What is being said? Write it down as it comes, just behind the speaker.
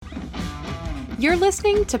You're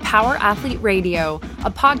listening to Power Athlete Radio, a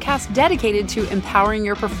podcast dedicated to empowering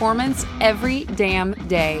your performance every damn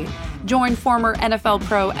day. Join former NFL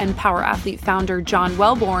pro and Power Athlete founder John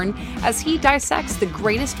Welborn as he dissects the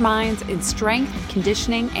greatest minds in strength,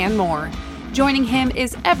 conditioning, and more. Joining him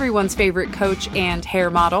is everyone's favorite coach and hair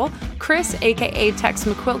model, Chris, aka Tex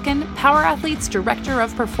McQuilkin, Power Athlete's Director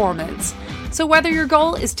of Performance. So whether your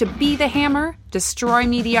goal is to be the hammer, destroy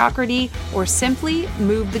mediocrity, or simply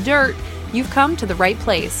move the dirt, you've come to the right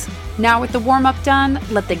place. Now with the warm-up done,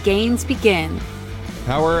 let the gains begin.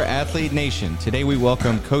 Power Athlete Nation, today we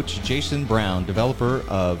welcome Coach Jason Brown, developer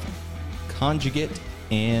of Conjugate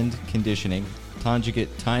and Conditioning,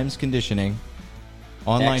 Conjugate Times Conditioning,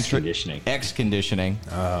 online X Conditioning,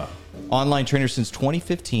 online trainer since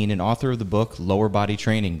 2015 and author of the book Lower Body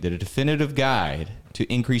Training, the definitive guide to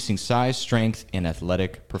increasing size, strength, and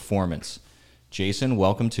athletic performance. Jason,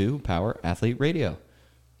 welcome to Power Athlete Radio.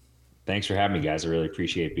 Thanks for having me, guys. I really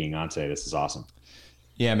appreciate being on today. This is awesome.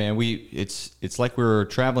 Yeah, man, it's like we're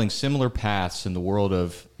traveling similar paths in the world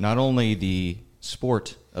of not only the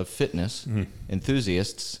sport of fitness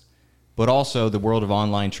enthusiasts, but also the world of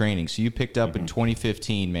online training. So you picked up in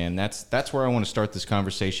 2015, man. That's where I want to start this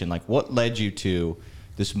conversation. Like, what led you to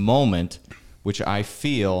this moment, which I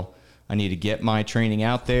feel I need to get my training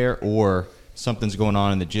out there, or something's going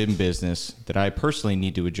on in the gym business that I personally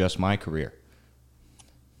need to adjust my career?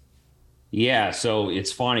 Yeah, so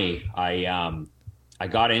it's funny. I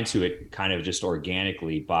got into it kind of just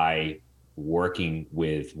organically by working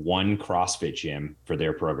with one CrossFit gym for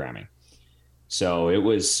their programming. So it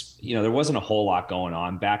was, there wasn't a whole lot going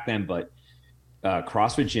on back then, but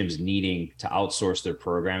CrossFit gyms needing to outsource their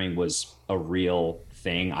programming was a real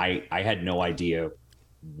thing. I had no idea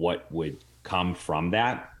what would come from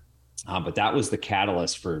that, but that was the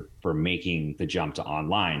catalyst for making the jump to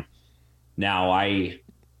online. Now, I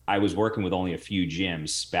was working with only a few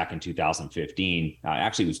gyms back in 2015.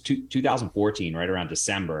 Actually, it was 2014, right around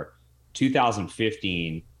December.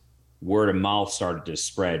 2015, word of mouth started to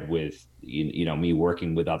spread with, me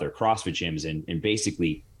working with other CrossFit gyms and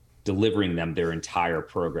basically delivering them their entire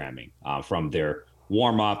programming, from their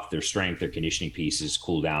warm-up, their strength, their conditioning pieces,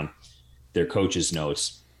 cool down, their coaches'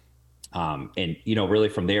 notes. And, really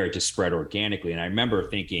from there, it just spread organically. And I remember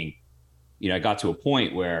thinking, I got to a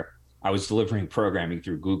point where I was delivering programming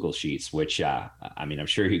through Google Sheets, which, I'm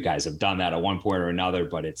sure you guys have done that at one point or another,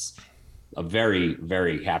 but it's a very,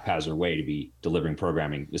 very haphazard way to be delivering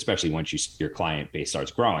programming, especially once your client base starts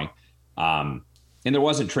growing. And there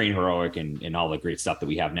wasn't Train Heroic and all the great stuff that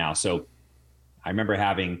we have now. So I remember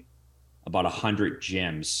having about 100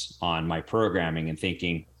 gyms on my programming and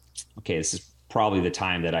thinking, okay, this is probably the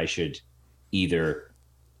time that I should either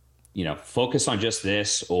focus on just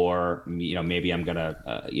this, or, maybe I'm going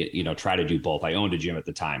to, try to do both. I owned a gym at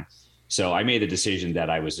the time. So I made the decision that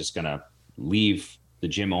I was just going to leave the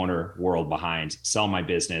gym owner world behind, sell my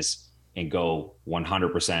business, and go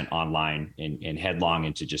 100% online and headlong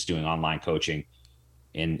into just doing online coaching.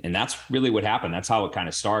 And that's really what happened. That's how it kind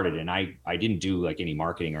of started. And I didn't do like any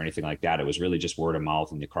marketing or anything like that. It was really just word of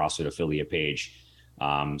mouth and the CrossFit affiliate page.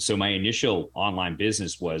 So my initial online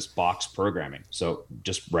business was box programming. So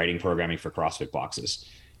just writing programming for CrossFit boxes.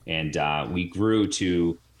 And we grew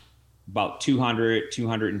to about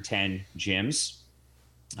 210 gyms.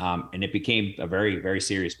 And it became a very, very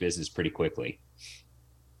serious business pretty quickly.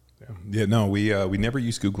 Yeah, no, we never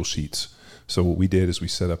used Google Sheets. So what we did is we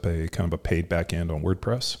set up a kind of a paid back end on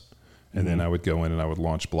WordPress. And then I would go in and I would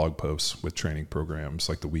launch blog posts with training programs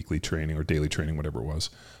like the weekly training or daily training, whatever it was,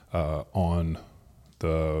 on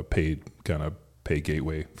the paid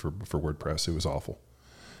gateway for WordPress. It was awful.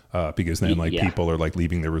 Because then people are like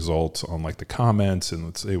leaving their results on like the comments,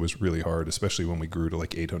 and it was really hard, especially when we grew to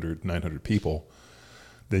like 800, 900 people.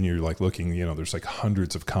 Then you're like looking, there's like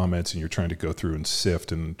hundreds of comments and you're trying to go through and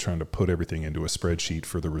sift and trying to put everything into a spreadsheet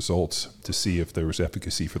for the results to see if there was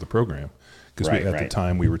efficacy for the program. Because at the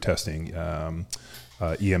time we were testing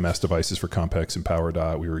EMS devices for Compex and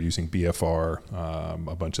PowerDot. We were using BFR,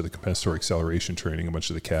 a bunch of the compensatory acceleration training, a bunch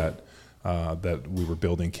of the CAT that we were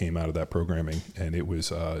building came out of that programming, and it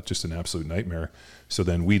was just an absolute nightmare. So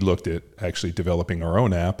then we looked at actually developing our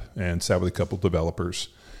own app and sat with a couple developers,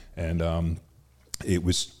 and it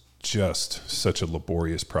was just such a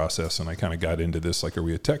laborious process. And I kind of got into this, like, are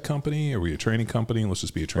we a tech company? Are we a training company? Let's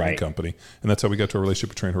just be a training company. And that's how we got to our relationship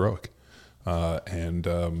with Train Heroic. The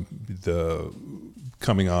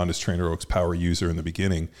coming on as Train Heroic's power user in the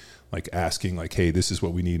beginning, like asking like, hey, this is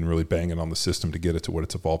what we need, and really banging on the system to get it to what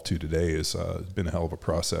it's evolved to today has been a hell of a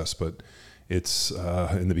process. But it's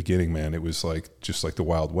in the beginning, man, it was like just like the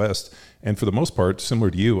Wild West. And for the most part,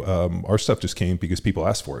 similar to you, our stuff just came because people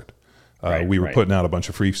asked for it. We were putting out a bunch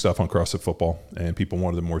of free stuff on CrossFit Football, and people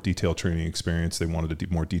wanted a more detailed training experience. They wanted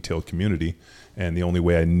a more detailed community. And the only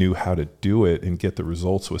way I knew how to do it and get the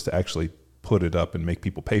results was to actually put it up and make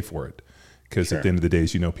people pay for it. Because at the end of the day,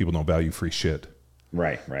 as you know, people don't value free shit.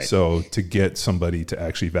 Right. So to get somebody to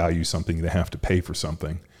actually value something, they have to pay for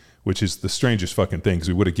something, which is the strangest fucking thing, because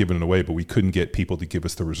we would have given it away, but we couldn't get people to give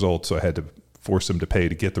us the results. So I had to force them to pay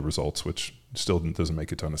to get the results, which still doesn't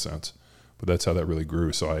make a ton of sense. But that's how that really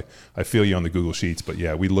grew. So I feel you on the Google Sheets, but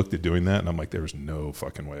yeah, we looked at doing that and I'm like, there's no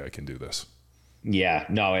fucking way I can do this. Yeah,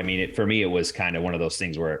 no, I mean, for me, it was kind of one of those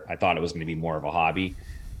things where I thought it was going to be more of a hobby.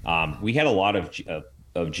 We had a lot of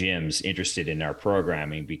gyms interested in our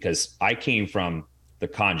programming because I came from the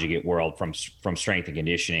conjugate world, from strength and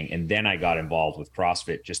conditioning. And then I got involved with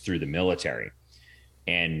CrossFit just through the military.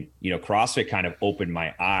 And, CrossFit kind of opened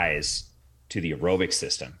my eyes to the aerobic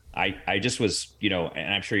system. I just was,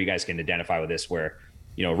 and I'm sure you guys can identify with this, where,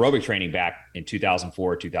 aerobic training back in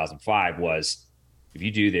 2004, 2005 was, if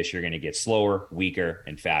you do this, you're going to get slower, weaker,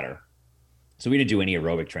 and fatter. So we didn't do any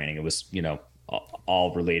aerobic training. It was,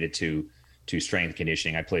 all related to strength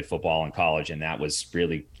conditioning. I played football in college, and that was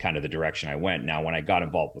really kind of the direction I went. Now, when I got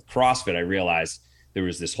involved with CrossFit, I realized there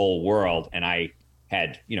was this whole world, and I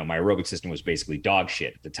had, my aerobic system was basically dog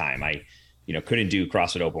shit at the time. I couldn't do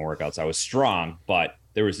CrossFit Open workouts. I was strong, but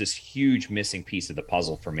there was this huge missing piece of the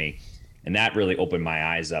puzzle for me. And that really opened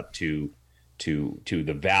my eyes up to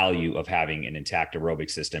the value of having an intact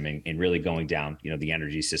aerobic system and really going down, the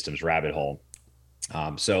energy systems rabbit hole.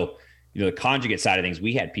 So, the conjugate side of things,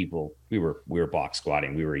 we had people, we were box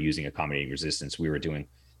squatting, we were using accommodating resistance. We were doing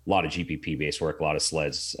a lot of GPP based work, a lot of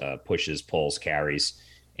sleds, pushes, pulls, carries.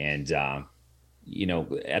 And,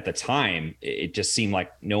 at the time, it just seemed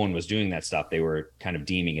like no one was doing that stuff. They were kind of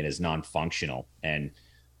deeming it as non-functional. And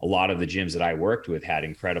a lot of the gyms that I worked with had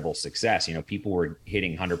incredible success. People were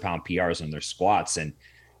hitting 100-pound PRs on their squats and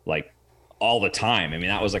like all the time. I mean,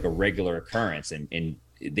 that was like a regular occurrence, and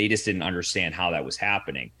they just didn't understand how that was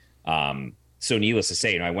happening. So needless to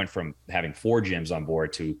say, I went from having 4 gyms on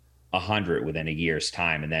board to 100 within a year's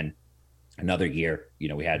time. And then another year,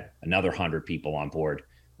 we had another 100 people on board.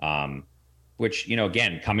 Which,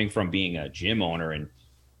 again, coming from being a gym owner, and,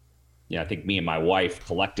 I think me and my wife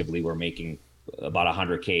collectively were making about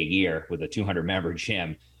 $100K a year with a 200 member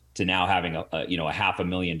gym, to now having a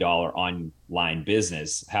 $500,000 online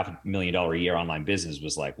business, $500,000 a year online business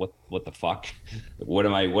was like, what the fuck? What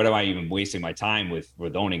am I even wasting my time with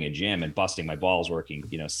owning a gym and busting my balls working,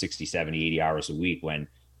 60, 70, 80 hours a week, when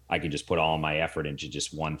I can just put all my effort into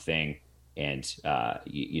just one thing and,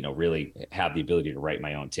 really have the ability to write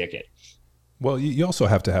my own ticket. Well, you also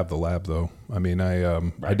have to have the lab, though. I mean,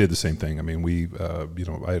 I did the same thing. I mean,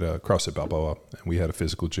 I had a CrossFit Balboa, and we had a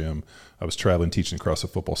physical gym. I was traveling, teaching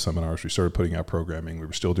CrossFit football seminars. We started putting out programming. We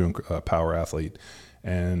were still doing Power Athlete.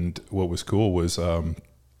 And what was cool was, and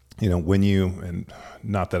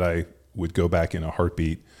not that I would go back in a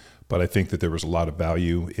heartbeat, but I think that there was a lot of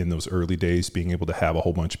value in those early days, being able to have a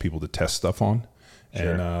whole bunch of people to test stuff on.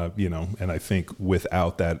 Sure. And, and I think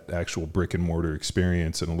without that actual brick and mortar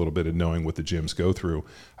experience and a little bit of knowing what the gyms go through,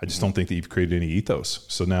 I just don't think that you've created any ethos.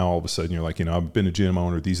 So now all of a sudden you're like, I've been a gym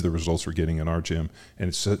owner. These are the results we're getting in our gym. And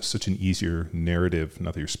it's such an easier narrative,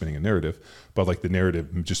 not that you're spinning a narrative, but like the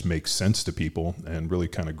narrative just makes sense to people and really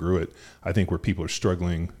kind of grew it. I think where people are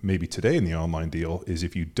struggling maybe today in the online deal is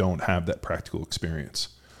if you don't have that practical experience.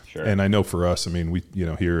 Sure. And I know for us, I mean, we,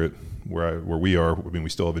 here at where we are, I mean, we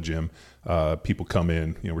still have a gym. People come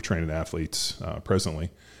in, we're training athletes presently,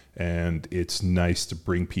 and it's nice to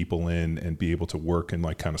bring people in and be able to work in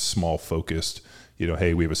like kind of small focused,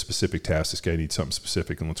 hey, we have a specific task. This guy needs something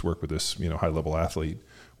specific, and let's work with this, high level athlete.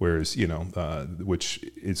 Whereas, which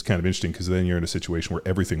is kind of interesting, because then you're in a situation where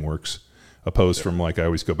everything works. Opposed from, like, I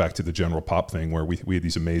always go back to the general pop thing where we had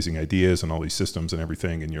these amazing ideas and all these systems and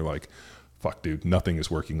everything, and you're like, fuck, dude, nothing is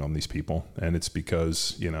working on these people. And it's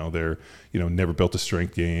because, they're, never built a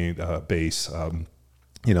strength base.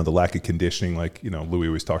 The lack of conditioning, like, Louis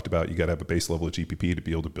always talked about, you got to have a base level of GPP to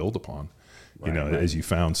be able to build upon, right. As you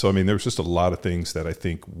found. So, I mean, there was just a lot of things that I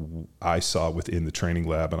think I saw within the training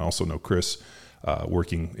lab, and I also know Chris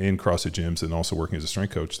working in CrossFit gyms and also working as a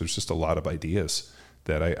strength coach. There's just a lot of ideas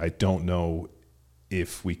that I don't know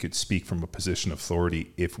if we could speak from a position of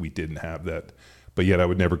authority if we didn't have that. But yet I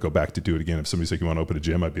would never go back to do it again. If somebody's like, you want to open a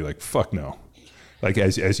gym? I'd be like, fuck no. Like,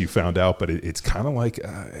 as you found out, but it's kind of like,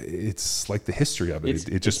 it's like the history of it.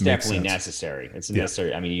 It just makes sense. Definitely necessary. It's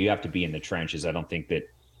necessary. I mean, you have to be in the trenches. I don't think that,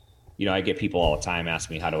 I get people all the time ask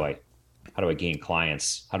me, how do I gain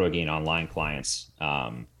clients? How do I gain online clients?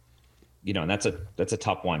 And that's a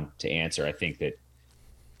tough one to answer. I think that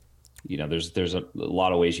there's a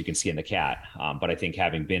lot of ways you can skin the cat. But I think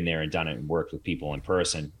having been there and done it and worked with people in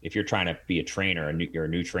person, if you're trying to be a trainer and you're a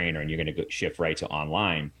new trainer and you're going to shift right to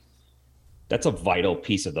online, that's a vital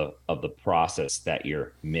piece of the process that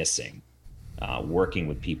you're missing. Working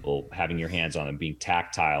with people, having your hands on them, being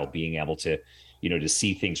tactile, being able to, to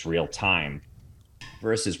see things real time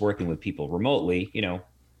versus working with people remotely.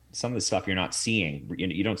 Some of the stuff you're not seeing,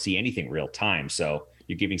 you don't see anything real time. So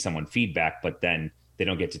you're giving someone feedback, but then they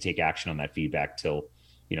don't get to take action on that feedback till,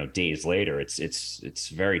 days later. It's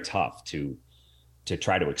very tough to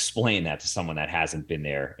try to explain that to someone that hasn't been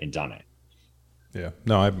there and done it. Yeah,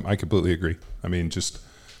 no, I completely agree. I mean, just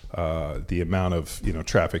the amount of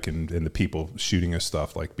traffic and the people shooting us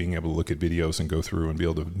stuff, like being able to look at videos and go through and be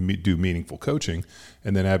able to do meaningful coaching,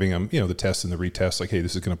 and then having them, the test and the retest, like, hey,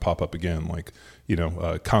 this is going to pop up again, like,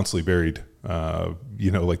 constantly varied.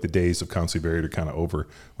 Like the days of constantly varied are kind of over.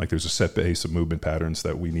 Like there's a set base of movement patterns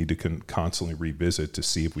that we need to constantly revisit to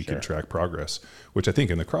see if we can track progress, which I think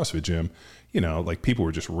in the CrossFit gym, like people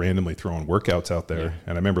were just randomly throwing workouts out there. Yeah.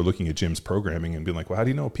 And I remember looking at gyms programming and being like, well, how do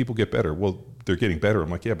you know people get better? Well, they're getting better. I'm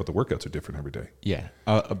like, yeah, but the workouts are different every day. Yeah.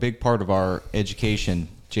 A big part of our education,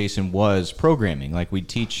 Jason, was programming. Like we'd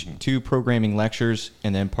teach 2 programming lectures,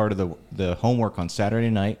 and then part of the homework on Saturday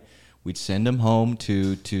night, we'd send them home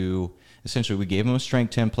to essentially we gave them a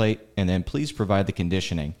strength template, and then please provide the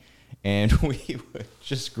conditioning. And we would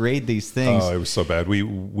just grade these things. Oh, it was so bad. We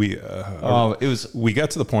got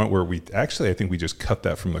to the point where I think we just cut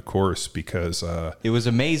that from the course because it was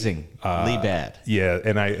amazingly bad. Yeah,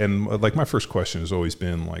 and like my first question has always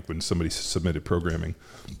been like when somebody submitted programming,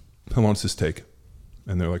 how long does this take?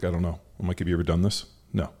 And they're like, I don't know. I'm like, have you ever done this?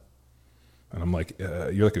 No. And I'm like,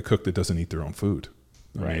 you're like a cook that doesn't eat their own food.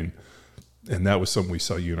 Right. I mean, and that was something we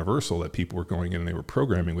saw universal, that people were going in and they were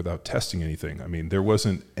programming without testing anything. I mean, there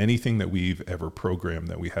wasn't anything that we've ever programmed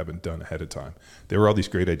that we haven't done ahead of time. There were all these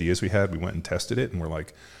great ideas we had. We went and tested it, and we're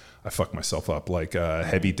like, I fucked myself up. Like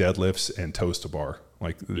heavy deadlifts and toes to bar.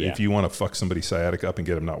 Like if you want to fuck somebody sciatic up and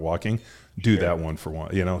get them not walking, do that one for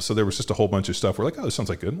one. So there was just a whole bunch of stuff. We're like, oh, this sounds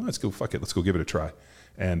like good. Let's go fuck it. Let's go give it a try.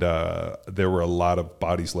 And there were a lot of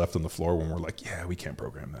bodies left on the floor when we're like, yeah, we can't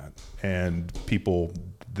program that. And people,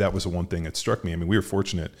 that was the one thing that struck me. I mean, we were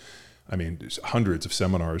fortunate. I mean, there's hundreds of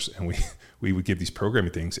seminars, and we would give these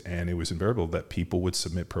programming things, and it was invariable that people would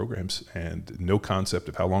submit programs and no concept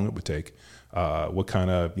of how long it would take, what kind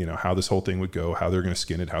of, how this whole thing would go, how they're going to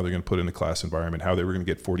skin it, how they're going to put it in a class environment, how they were going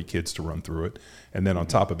to get 40 kids to run through it. And then on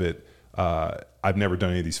top of it, I've never done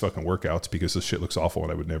any of these fucking workouts because this shit looks awful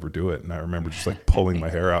and I would never do it. And I remember just like pulling my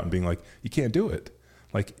hair out and being like, you can't do it.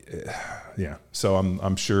 Like, yeah. So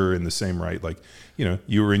I'm sure in the same right, like,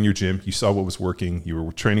 you were in your gym, you saw what was working, you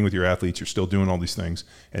were training with your athletes, you're still doing all these things.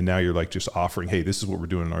 And now you're like just offering, hey, this is what we're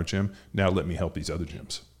doing in our gym. Now let me help these other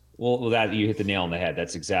gyms. Well, that you hit the nail on the head.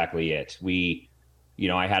 That's exactly it.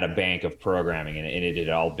 I had a bank of programming and it had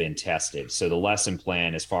all been tested. So the lesson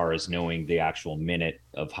plan, as far as knowing the actual minute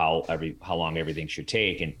of how long everything should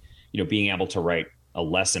take, and, being able to write a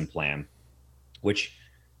lesson plan, which,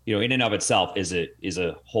 in and of itself is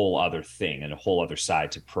a whole other thing and a whole other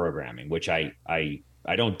side to programming, which I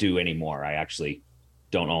don't do anymore. I actually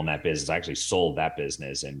don't own that business. I actually sold that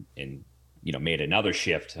business and made another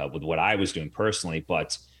shift with what I was doing personally.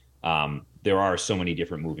 But there are so many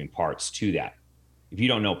different moving parts to that. If you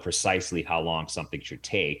don't know precisely how long something should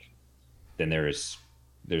take, then there's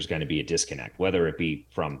going to be a disconnect, whether it be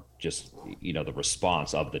from just, the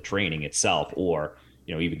response of the training itself, or,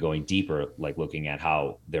 even going deeper, like looking at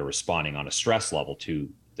how they're responding on a stress level to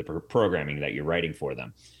the programming that you're writing for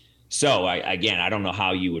them. So I don't know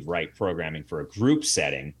how you would write programming for a group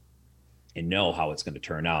setting and know how it's going to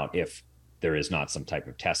turn out if there is not some type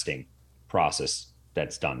of testing process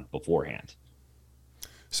that's done beforehand.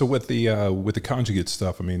 So with the conjugate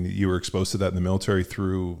stuff, I mean, you were exposed to that in the military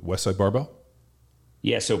through Westside Barbell?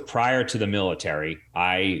 Yeah. So prior to the military,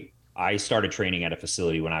 I started training at a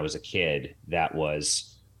facility when I was a kid that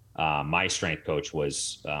was, my strength coach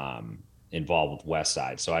was involved with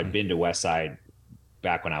Westside. So I'd been to Westside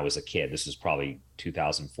back when I was a kid. This was probably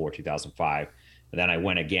 2004, 2005. And then I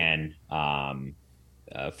went again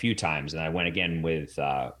a few times, and I went again with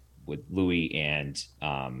Louis and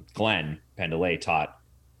Glenn Pendelay taught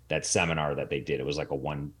that seminar that they did. It was like a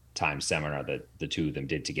one-time seminar that the two of them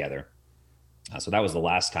did together. So that was the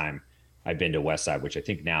last time I've been to Westside, which I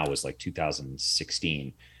think now was like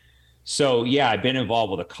 2016. So yeah, I've been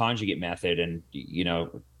involved with a conjugate method and,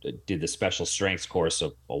 did the special strengths course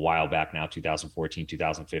a while back now, 2014,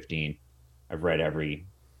 2015. I've read every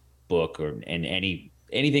book and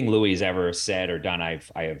anything Louis has ever said or done, I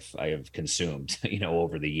have consumed,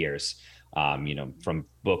 over the years. From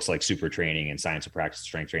books like Super Training and Science of Practice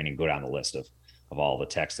Strength Training, go down the list of all the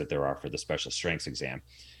texts that there are for the special strengths exam.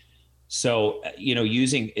 So,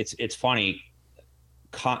 it's funny,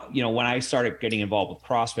 when I started getting involved with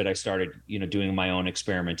CrossFit, I started, doing my own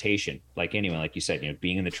experimentation, like anyone, like you said,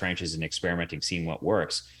 being in the trenches and experimenting, seeing what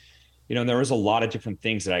works. There was a lot of different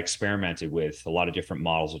things that I experimented with, a lot of different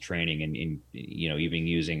models of training, and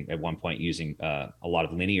even at one point using a lot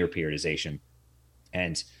of linear periodization.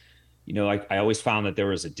 And, I always found that there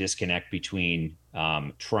was a disconnect between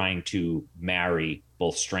trying to marry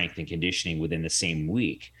both strength and conditioning within the same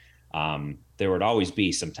week. There would always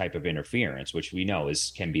be some type of interference, which we know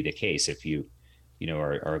can be the case if you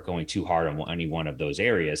are going too hard on any one of those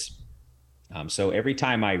areas. So every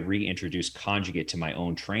time I reintroduce conjugate to my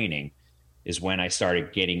own training is when I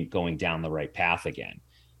started going down the right path again.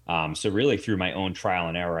 So really through my own trial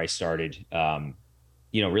and error, I started,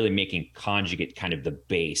 really making conjugate kind of the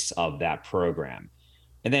base of that program.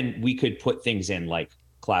 And then we could put things in like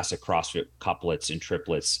classic CrossFit couplets and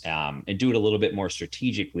triplets, and do it a little bit more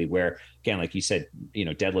strategically, where, again, like you said,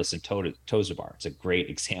 deadlifts and toes to bar. It's a great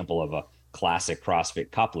example of a classic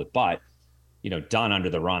CrossFit couplet, but done under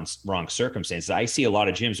the wrong circumstances. I see a lot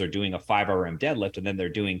of gyms are doing a 5 RM deadlift, and then they're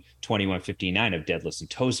doing 2159 of deadlifts and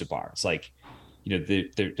toes to bar. It's like,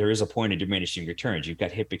 there is a point of diminishing returns. You've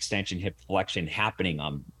got hip extension, hip flexion happening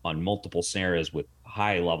on multiple scenarios with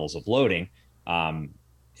high levels of loading.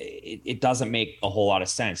 It doesn't make a whole lot of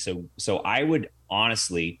sense. So I would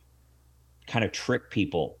honestly kind of trick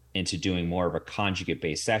people into doing more of a conjugate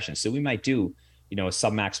based session. So we might do, a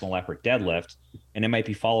submaximal effort deadlift, and it might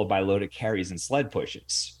be followed by loaded carries and sled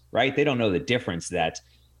pushes, right? They don't know the difference that,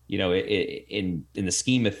 in the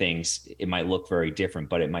scheme of things, it might look very different,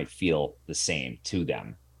 but it might feel the same to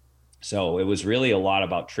them. So it was really a lot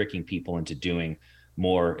about tricking people into doing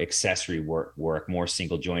more accessory work, more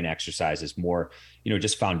single joint exercises, more,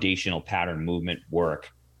 just foundational pattern movement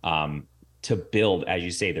work, to build, as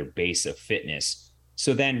you say, their base of fitness.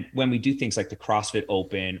 So then when we do things like the CrossFit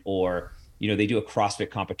Open, or, they do a CrossFit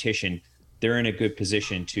competition, they're in a good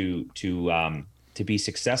position to be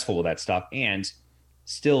successful with that stuff and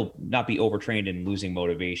still not be overtrained and losing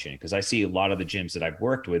motivation. Because I see a lot of the gyms that I've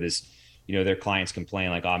worked with is, their clients complain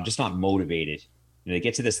like, oh, I'm just not motivated. They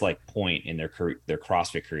get to this like point in their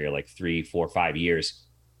CrossFit career, like 3, 4, 5 years,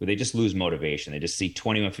 where they just lose motivation. They just see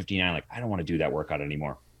 2159, like, I don't want to do that workout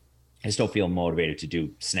anymore. I just don't feel motivated to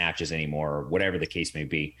do snatches anymore, or whatever the case may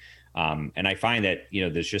be. And I find that,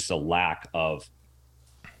 there's just a lack of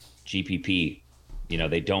GPP.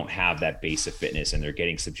 They don't have that base of fitness, and they're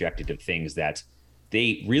getting subjected to things that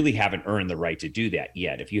they really haven't earned the right to do that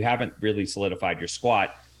yet. If you haven't really solidified your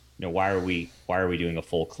squat, why are we doing a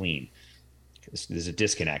full clean? There's a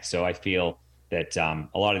disconnect. So I feel that a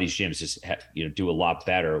lot of these gyms just do a lot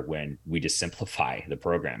better when we just simplify the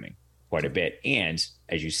programming quite a bit. And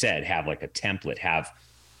as you said, have like a template, have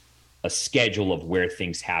a schedule of where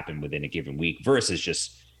things happen within a given week, versus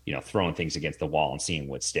just, throwing things against the wall and seeing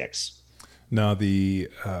what sticks. No, you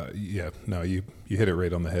hit it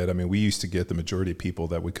right on the head. I mean, we used to get the majority of people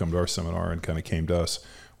that would come to our seminar and kind of came to us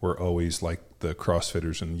were always like the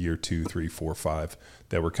CrossFitters in year 2, 3, 4, 5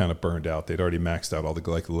 that were kind of burned out. They'd already maxed out all the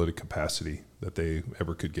glycolytic capacity that they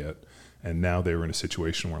ever could get. And now they were in a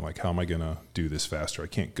situation where like, how am I going to do this faster? I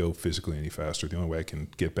can't go physically any faster. The only way I can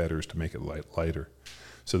get better is to make it lighter.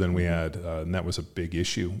 So then we had, and that was a big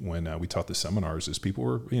issue when we taught the seminars, is people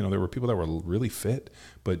were, there were people that were really fit,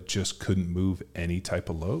 but just couldn't move any type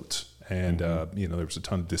of loads. And, there was a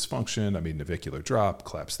ton of dysfunction. I mean, navicular drop,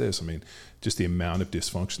 collapse this. I mean, just the amount of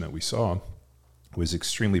dysfunction that we saw was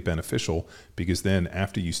extremely beneficial, because then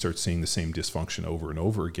after you start seeing the same dysfunction over and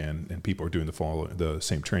over again, and people are doing the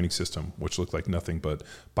same training system, which looked like nothing but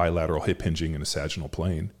bilateral hip hinging in a sagittal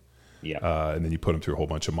plane. Yeah. And then you put them through a whole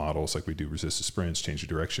bunch of models, like we do resisted sprints, change of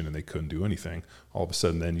direction, and they couldn't do anything. All of a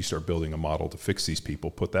sudden, then you start building a model to fix these people,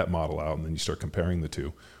 put that model out, and then you start comparing the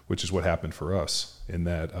two, which is what happened for us in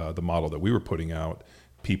that the model that we were putting out,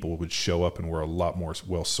 people would show up and were a lot more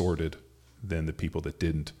well-sorted than the people that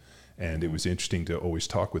didn't. And it was interesting to always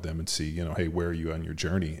talk with them and see, hey, where are you on your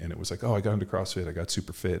journey? And it was like, oh, I got into CrossFit, I got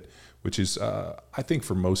super fit, which is, I think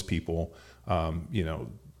for most people,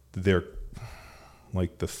 they're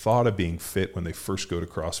like the thought of being fit when they first go to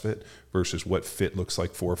CrossFit versus what fit looks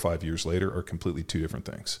like 4 or 5 years later are completely two different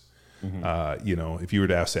things. Mm-hmm. If you were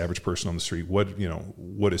to ask the average person on the street, what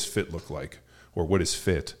does fit look like, or what is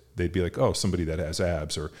fit? They'd be like, oh, somebody that has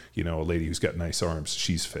abs, or, a lady who's got nice arms,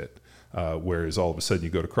 she's fit. Whereas all of a sudden you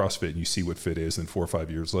go to CrossFit and you see what fit is, and 4 or 5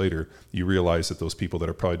 years later, you realize that those people that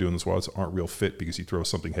are probably doing those squats aren't real fit, because you throw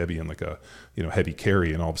something heavy in like a, heavy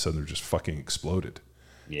carry, and all of a sudden they're just fucking exploded.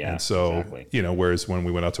 Yeah. And so, exactly. whereas when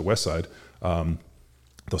we went out to Westside,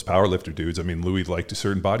 those power lifter dudes, I mean, Louis liked a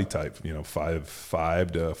certain body type,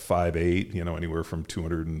 5'5" to 5'8", anywhere from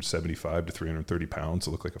 275 to 330 pounds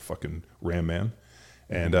to look like a fucking Ram Man.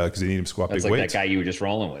 And because they need him to squat That's big like weights. that guy you were just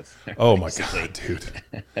rolling with. Oh my God, dude.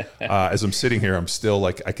 As I'm sitting here, I'm still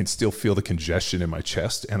like, I can still feel the congestion in my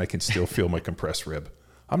chest and I can still feel my compressed rib.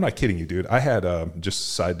 I'm not kidding you, dude. I had, just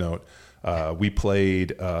a side note, we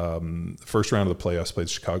played first round of the playoffs, played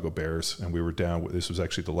the Chicago Bears, and we were down. This was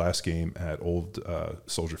actually the last game at Old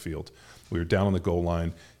Soldier Field. We were down on the goal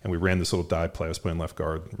line, and we ran this little dive play. I was playing left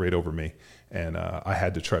guard right over me, and I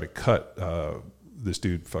had to try to cut this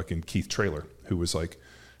dude, fucking Keith Traylor, who was like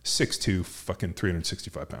 6'2", fucking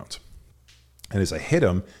 365 pounds. And as I hit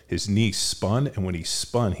him, his knee spun, and when he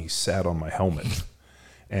spun, he sat on my helmet.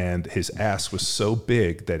 And his ass was so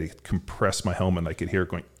big that it compressed my helmet, and I could hear it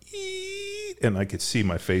going, "Eeeeet," and I could see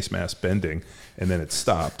my face mask bending, and then it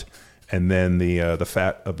stopped. And then the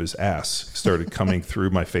fat of his ass started coming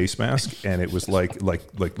through my face mask, and it was like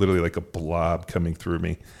literally like a blob coming through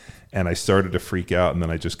me. And I started to freak out, and then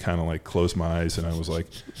I just kind of like closed my eyes, and I was like,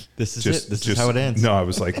 This is how it ends. No, I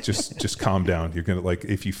was like, just calm down. You're gonna, like,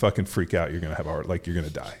 if you fucking freak out, you're gonna have a heart, like, you're gonna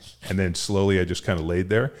die. And then slowly, I just kind of laid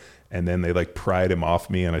there, and then they like pried him off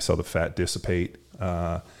me, and I saw the fat dissipate.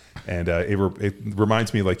 It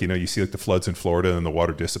reminds me, like, you see like the floods in Florida, and the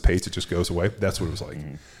water dissipates, it just goes away. That's what it was like.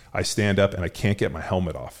 I stand up, and I can't get my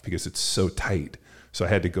helmet off because it's so tight. So I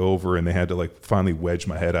had to go over, and they had to like finally wedge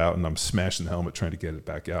my head out, and I'm smashing the helmet trying to get it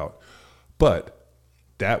back out. But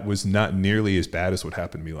that was not nearly as bad as what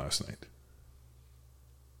happened to me last night.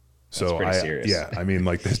 So That's pretty serious. Yeah, I mean,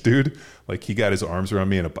 like, this dude, like, he got his arms around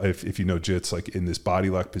me, and if you know jits, like in this body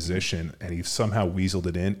lock position, and he somehow weaseled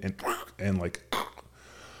it in, and like,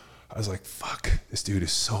 I was like, fuck, this dude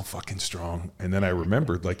is so fucking strong. And then I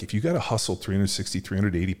remembered, like, if you got to hustle 360,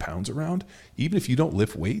 380 pounds around, even if you don't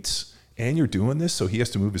lift weights and you're doing this, so he has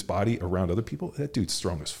to move his body around other people, that dude's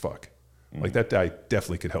strong as fuck. Like, that guy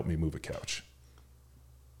definitely could help me move a couch.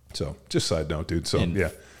 So, just side note, dude. So, And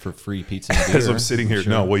yeah. for free pizza and beer, As I'm sitting here, sure.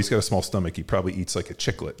 no, well, he's got a small stomach. He probably eats like a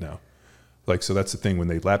chiclet now. Like, so that's the thing. When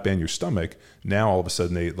they lap band your stomach, now all of a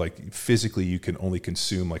sudden they, like, physically you can only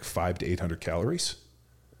consume like 500 to 800 calories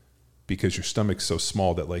because your stomach's so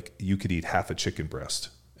small that, like, you could eat half a chicken breast.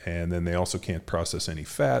 And then they also can't process any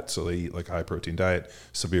fat, so they eat like a high protein diet,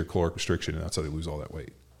 severe caloric restriction, and that's how they lose all that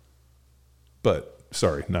weight. But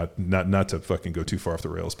sorry, not to fucking go too far off the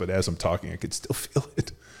rails, but as I'm talking, I could still feel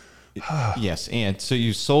it. Yes, and so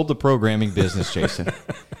you sold the programming business, Jason.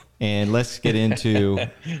 And let's get into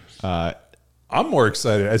I'm more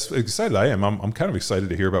excited. As excited I am, I'm kind of excited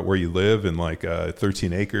to hear about where you live and like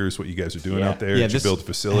 13 acres, what you guys are doing out there. Did you build a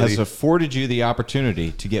facility? Has afforded you the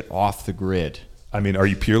opportunity to get off the grid. I mean, are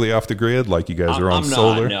you purely off the grid? Like, you guys are on I'm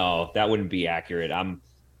solar? No, that wouldn't be accurate.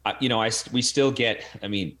 We still get,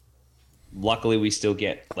 luckily we still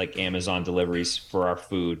get like Amazon deliveries for our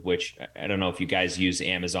food, which I don't know if you guys use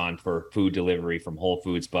Amazon for food delivery from Whole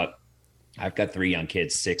Foods, but I've got 3 young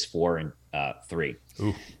kids, 6, 4, and 3.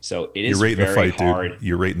 Ooh. So it is You're right in the very fight, hard. dude.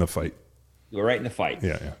 You're right in the fight. We're right in the fight.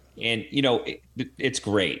 Yeah. And, it's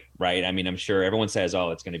great, right? I mean, I'm sure everyone says,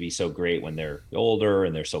 oh, it's going to be so great when they're older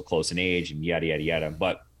and they're so close in age and yada, yada, yada.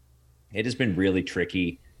 But it has been really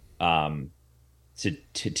tricky to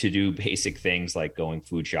do basic things like going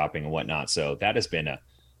food shopping and whatnot. So that has been an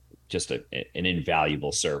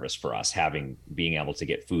invaluable service for us, being able to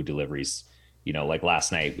get food deliveries. Like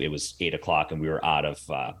last night, it was 8:00 and we were out of,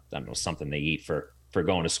 something they eat for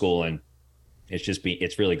going to school. And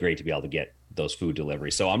it's really great to be able to get those food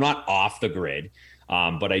deliveries. So I'm not off the grid,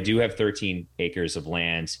 but I do have 13 acres of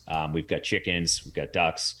land. We've got chickens, we've got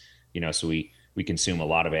ducks, so we consume a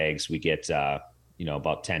lot of eggs. We get,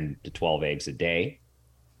 about 10 to 12 eggs a day.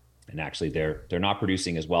 And actually they're not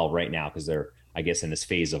producing as well right now because they're, I guess, in this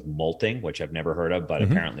phase of molting, which I've never heard of, but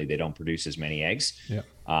apparently they don't produce as many eggs. Yeah.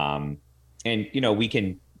 And, we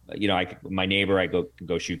can, my neighbor, I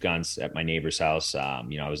go shoot guns at my neighbor's house. I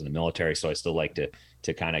was in the military, so I still like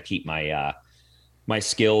to kind of keep my, my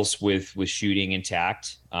skills with shooting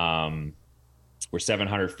intact. We're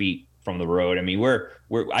 700 feet from the road. I mean,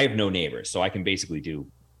 I have no neighbors, so I can basically do,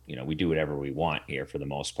 we do whatever we want here for the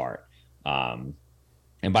most part.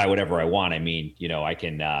 And by whatever I want, I mean, I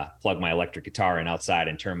can plug my electric guitar in outside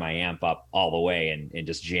and turn my amp up all the way and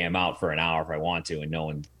just jam out for an hour if I want to, and no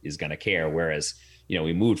one is going to care. Whereas,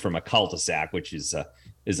 we moved from a cul-de-sac, which is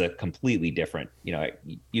a completely different,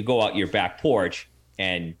 you go out your back porch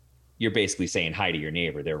and you're basically saying hi to your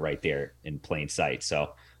neighbor. They're right there in plain sight.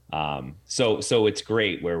 So it's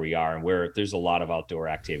great where we are and where there's a lot of outdoor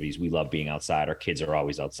activities. We love being outside. Our kids are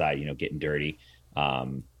always outside, getting dirty.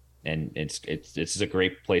 And it's a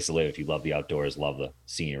great place to live if you love the outdoors, love the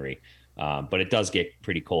scenery. But it does get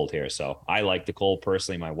pretty cold here. So I like the cold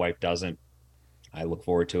personally. My wife doesn't. I look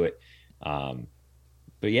forward to it.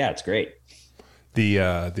 But yeah, it's great.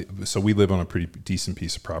 So we live on a pretty decent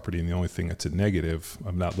piece of property, and the only thing that's a negative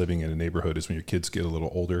of not living in a neighborhood is when your kids get a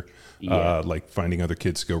little older, like finding other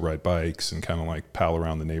kids to go ride bikes and kind of like pal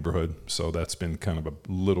around the neighborhood. So that's been kind of a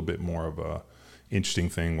little bit more of a interesting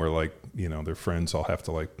thing where, like, you know, their friends all have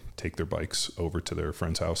to like take their bikes over to their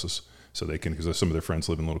friends' houses so they can, because some of their friends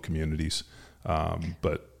live in little communities.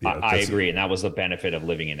 But yeah, I agree. And that was the benefit of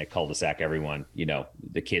living in a cul-de-sac. Everyone, you know,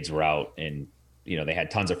 the kids were out and, you know, they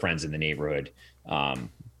had tons of friends in the neighborhood.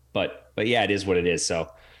 But yeah, it is what it is.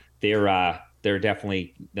 So they're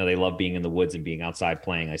definitely, you know, they love being in the woods and being outside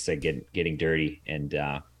playing. I said, getting dirty, and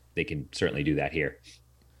they can certainly do that here.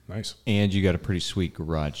 Nice. And you got a pretty sweet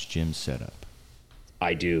garage gym set up.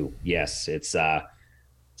 I do. Yes. It's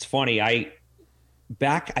funny. I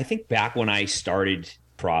think back when I started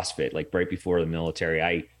CrossFit, like right before the military,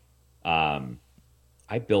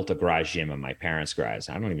 I built a garage gym in my parents' garage.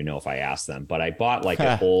 I don't even know if I asked them, but I bought like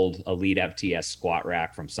an old Elite FTS squat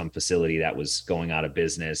rack from some facility that was going out of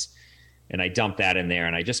business. And I dumped that in there,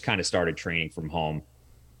 and I just kind of started training from home.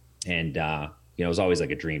 And, you know, it was always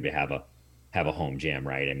like a dream to have a home gym,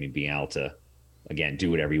 right? I mean, being able to, again, do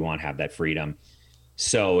whatever you want, have that freedom.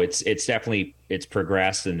 So it's definitely, it's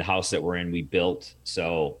progressed, and the house that we're in, we built.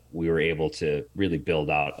 So we were able to really build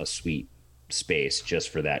out a sweet space just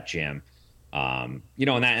for that gym. You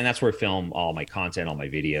know, and that's where I film all my content, all my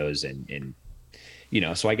videos, and, you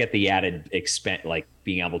know, so I get the added expense, like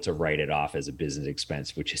being able to write it off as a business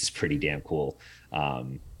expense, which is pretty damn cool.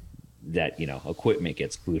 That, you know, equipment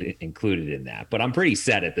gets included in that, but I'm pretty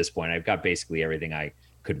set at this point. I've got basically everything I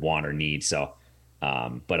could want or need. So,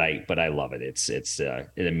 but I love it. It's an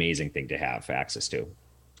amazing thing to have access to.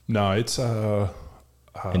 No, it's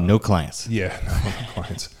and no clients. Yeah, no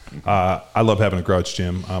clients. I love having a garage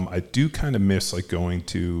gym. I do kind of miss like going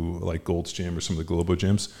to like Gold's Gym or some of the Globo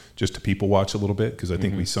gyms just to people watch a little bit, because I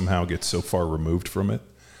think we somehow get so far removed from it.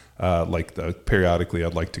 Periodically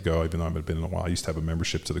I'd like to go, even though I haven't been in a while. I used to have a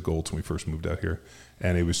membership to the Golds when we first moved out here,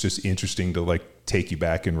 and it was just interesting to like take you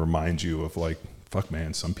back and remind you of like, fuck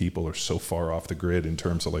man, some people are so far off the grid in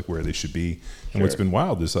terms of like where they should be. And what's been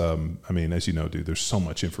wild is, I mean, as you know, dude, there's so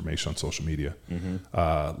much information on social media.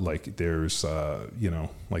 Like there's, you know,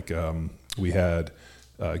 like we had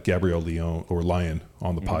Gabrielle Lyon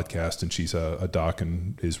on the podcast, and she's a doc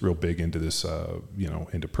and is real big into this, you know,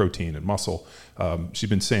 into protein and muscle. She's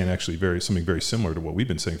been saying actually something very similar to what we've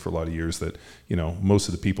been saying for a lot of years, that, you know, most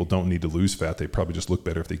of the people don't need to lose fat. They probably just look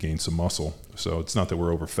better if they gain some muscle. So it's not that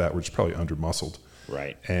we're over fat, we're just probably under muscled.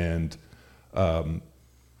 Right. And,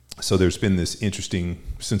 so there's been this interesting,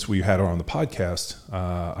 since we had her on the podcast,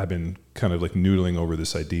 I've been kind of like noodling over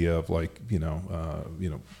this idea of like, you know,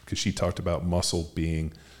 because she talked about muscle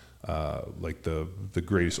being like the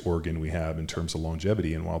greatest organ we have in terms of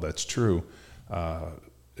longevity. And while that's true,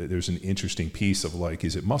 there's an interesting piece of like,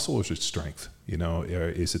 is it muscle or is it strength? You know,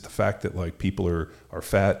 is it the fact that like people are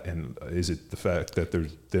fat, and is it the fact that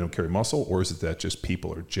they don't carry muscle, or is it that just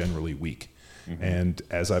people are generally weak? And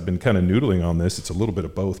as I've been kind of noodling on this, it's a little bit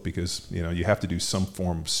of both, because, you know, you have to do some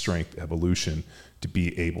form of strength evolution to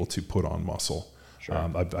be able to put on muscle. Sure.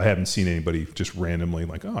 I haven't seen anybody just randomly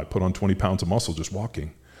like, oh, I put on 20 pounds of muscle just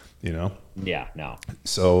walking, you know? Yeah, no.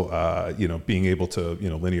 So, you know, being able to, you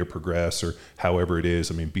know, linear progress or however it is,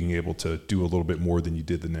 I mean, being able to do a little bit more than you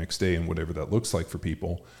did the next day and whatever that looks like for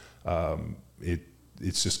people,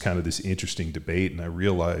 it's just kind of this interesting debate. And I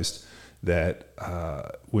realized that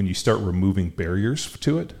when you start removing barriers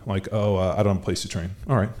to it, like, oh, I don't have a place to train.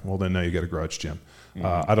 All right, well, then now you got a garage gym.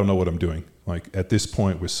 I don't know what I'm doing. Like at this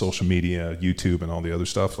point with social media, YouTube, and all the other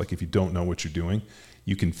stuff, like if you don't know what you're doing,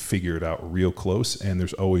 you can figure it out real close. And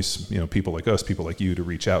there's always, you know, people like us, people like you to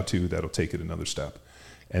reach out to that'll take it another step.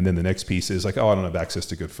 And then the next piece is like, oh, I don't have access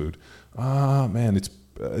to good food. Man,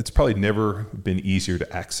 it's probably never been easier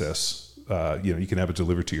to access. You know, you can have it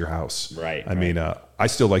delivered to your house. Right. I mean, I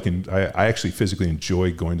still I actually physically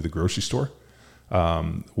enjoy going to the grocery store.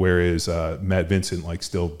 Whereas Matt Vincent like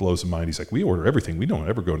still blows the mind. He's like, we order everything. We don't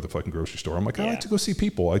ever go to the fucking grocery store. I'm like, I like to go see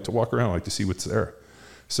people. I like to walk around. I like to see what's there.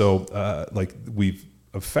 So like we've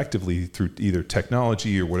effectively through either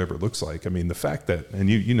technology or whatever it looks like. I mean, the fact that, and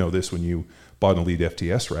you know this when you bought an Elite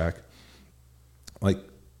FTS rack, like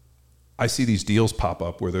I see these deals pop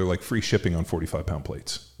up where they're like free shipping on 45-pound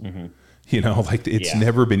plates. Like it's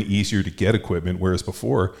never been easier to get equipment. Whereas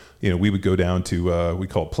before, we would go down to, we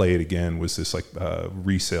call it Play It Again, was this like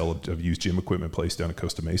resale of used gym equipment place down in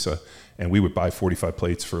Costa Mesa. And we would buy 45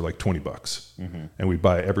 plates for like $20. Mm-hmm. And we'd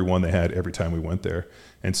buy every one they had every time we went there.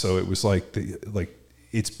 And so it was like,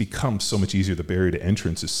 it's become so much easier. The barrier to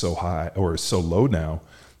entrance is so high or is so low now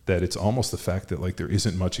that it's almost the fact that like there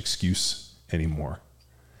isn't much excuse anymore.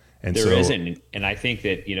 And there isn't. And I think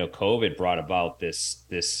that, COVID brought about this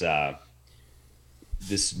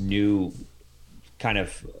new kind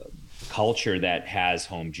of culture that has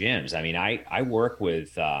home gyms. I mean, I work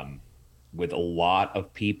with a lot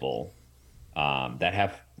of people that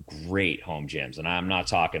have great home gyms, and I'm not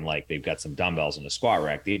talking like they've got some dumbbells and a squat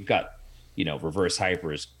rack. They've got, reverse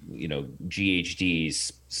hypers,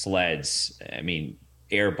 GHDs, sleds. I mean,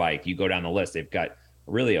 air bike. You go down the list. They've got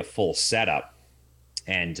really a full setup,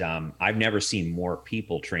 and I've never seen more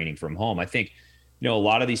people training from home. I think, a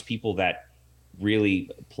lot of these people that really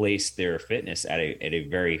placed their fitness at a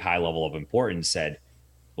very high level of importance said,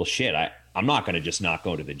 well, shit, I'm not going to just not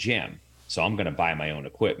go to the gym. So I'm going to buy my own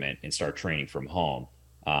equipment and start training from home.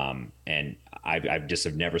 And I've just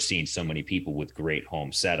have never seen so many people with great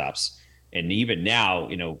home setups. And even now,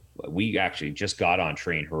 we actually just got on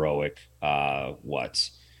Train Heroic,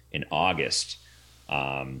 in August.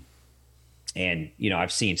 And,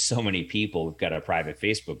 I've seen so many people who've got a private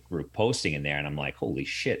Facebook group posting in there, and I'm like, holy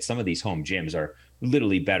shit, some of these home gyms are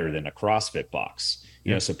literally better than a CrossFit box.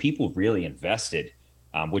 So people really invested,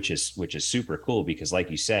 which is super cool, because like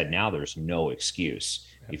you said, now there's no excuse.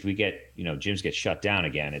 Yeah. If we get, gyms get shut down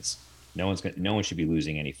again, no one should be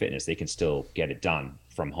losing any fitness. They can still get it done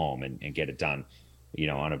from home and get it done,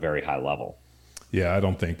 on a very high level. Yeah. I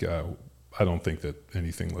don't think that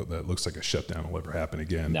anything that looks like a shutdown will ever happen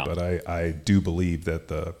again. No. But I do believe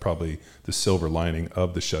that probably the silver lining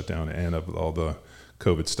of the shutdown and of all the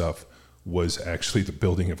COVID stuff was actually the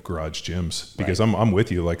building of garage gyms. Because right. I'm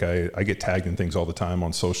with you. Like I get tagged in things all the time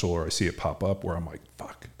on social, or I see it pop up where I'm like,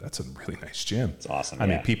 fuck, that's a really nice gym. It's awesome. I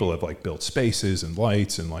mean, people have like built spaces and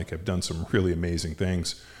lights and like have done some really amazing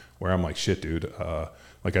things where I'm like, shit, dude.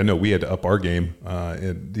 Like I know we had to up our game,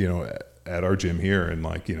 at our gym here, and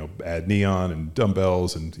like, add neon and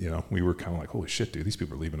dumbbells, and we were kind of like, holy shit, dude, these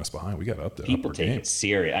people are leaving us behind. We got to up our people take game. It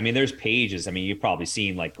serious. I mean, there's pages. I mean, you've probably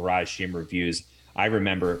seen like garage gym reviews. I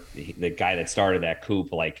remember the guy that started that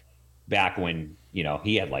Coop, like back when,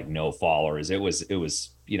 he had like no followers. It was,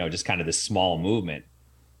 just kind of this small movement.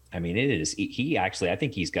 I mean, it is, he actually, I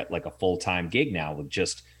think he's got like a full-time gig now with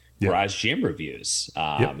just garage gym reviews.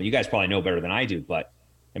 You guys probably know better than I do, but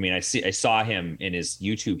I mean, I saw him in his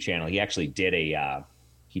YouTube channel. He actually did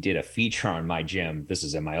a feature on my gym. This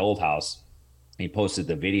is in my old house. He posted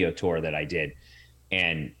the video tour that I did,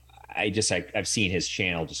 and I've seen his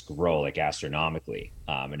channel just grow like astronomically.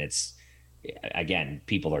 And it's, again,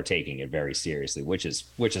 people are taking it very seriously, which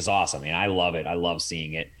is awesome. I mean, I love it. I love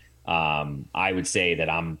seeing it. I would say that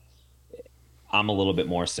I'm a little bit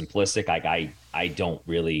more simplistic. Like I don't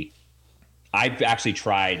really. I've actually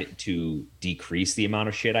tried to decrease the amount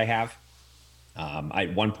of shit I have.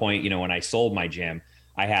 At one point, when I sold my gym,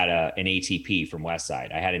 I had an ATP from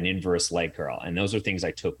Westside. I had an inverse leg curl, and those are things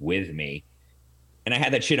I took with me. And I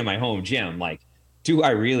had that shit in my home gym. Like, do I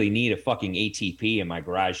really need a fucking ATP in my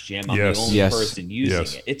garage gym? I'm the only person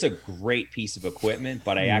using it. It's a great piece of equipment,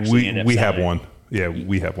 but I actually end up we have one. Yeah,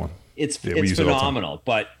 we have one. It's phenomenal.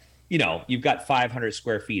 But, you've got 500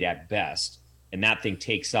 square feet at best, and that thing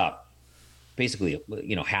takes up basically,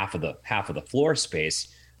 half of the floor space.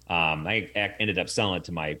 I ended up selling it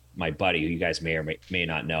to my buddy, who you guys may or may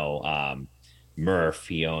not know, Murph.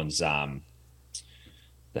 He owns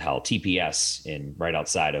TPS right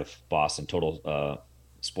outside of Boston, Total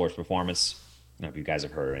Sports Performance. I don't know if you guys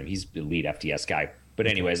have heard of him. He's the lead FTS guy. But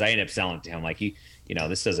anyways, I ended up selling it to him. Like,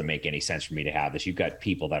 this doesn't make any sense for me to have this. You've got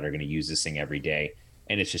people that are going to use this thing every day,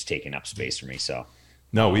 and it's just taking up space for me. So.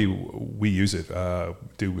 No, we use it.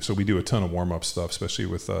 We do a ton of warm up stuff, especially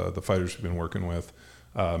with the fighters we've been working with.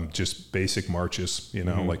 Just basic marches,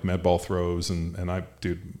 like med ball throws, and I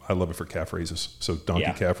love it for calf raises. So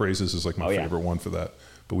donkey calf raises is like my favorite one for that.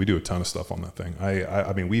 But we do a ton of stuff on that thing.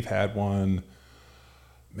 I mean, we've had one.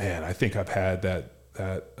 Man, I think I've had that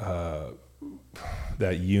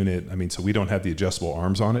unit. I mean, so we don't have the adjustable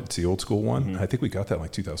arms on it. It's the old school one. Mm-hmm. I think we got that in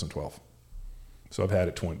like 2012. So I've had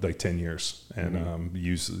it 10 years, and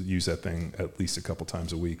use that thing at least a couple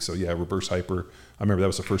times a week. So yeah, reverse hyper. I remember that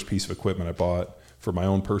was the first piece of equipment I bought for my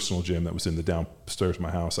own personal gym that was in the downstairs of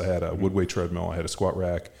my house. I had a wood weight treadmill, I had a squat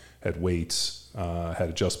rack, had weights, had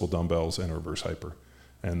adjustable dumbbells, and a reverse hyper.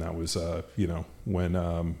 And that was, when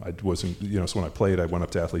I wasn't, so when I played, I went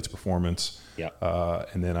up to Athletes Performance.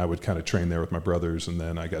 And then I would kind of train there with my brothers. And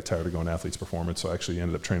then I got tired of going to Athletes Performance. So I actually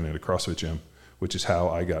ended up training at a CrossFit gym, which is how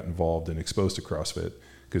I got involved and exposed to CrossFit,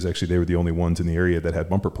 because actually they were the only ones in the area that had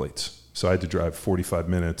bumper plates. So I had to drive 45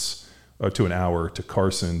 minutes to an hour to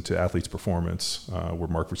Carson to Athletes Performance, where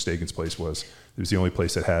Mark Verstegen's place was. It was the only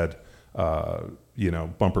place that had,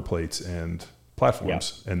 bumper plates and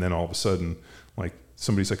platforms. And then all of a sudden, like,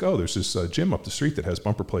 somebody's like, oh, there's this gym up the street that has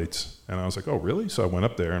bumper plates. And I was like, oh, really? So I went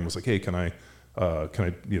up there and was like, hey, can I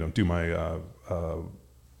do my,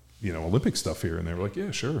 Olympic stuff here? And they were like,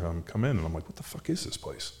 yeah, sure. Come in. And I'm like, what the fuck is this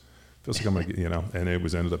place? Feels like I'm going to get, and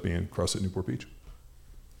it ended up being CrossFit Newport Beach.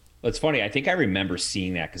 Well, it's funny. I think I remember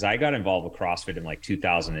seeing that because I got involved with CrossFit in like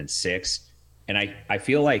 2006. And I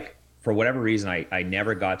feel like for whatever reason, I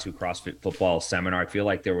never got to a CrossFit football seminar. I feel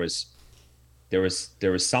like there was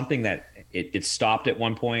something that it stopped at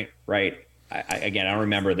one point, right? I don't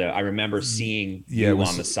remember I remember seeing you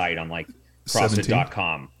on the site on like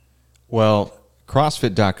CrossFit.com. Well,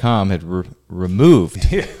 CrossFit.com had removed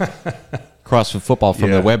CrossFit football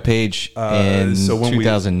from the webpage in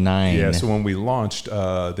 2009. So when we launched,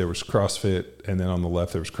 there was CrossFit, and then on the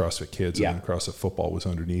left there was CrossFit Kids, and then CrossFit Football was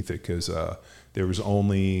underneath it, because there was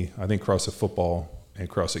only, I think CrossFit Football and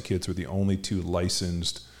CrossFit Kids were the only two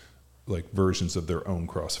licensed like versions of their own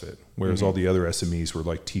CrossFit, whereas all the other SMEs were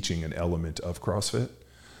like teaching an element of CrossFit.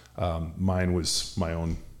 Mine was my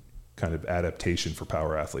own kind of adaptation for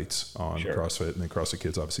power athletes on CrossFit, and then CrossFit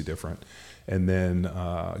Kids obviously different. And then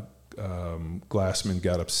Glassman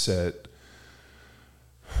got upset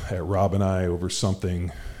at Rob and I over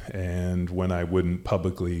something, and when I wouldn't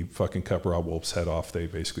publicly fucking cut Rob Wolf's head off, they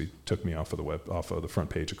basically took me off of the front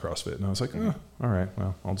page of CrossFit. And I was like, oh, all right,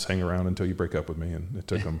 well, I'll just hang around until you break up with me. And it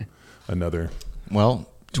took them another. Well,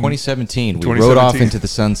 2017, we rode off into the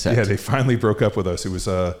sunset. Yeah, they finally broke up with us. It was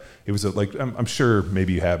like, I'm sure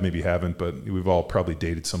maybe you have, maybe you haven't, but we've all probably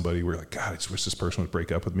dated somebody where like, God, I just wish this person would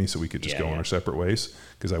break up with me so we could just go on our separate ways,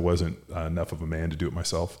 because I wasn't enough of a man to do it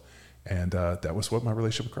myself. And that was what my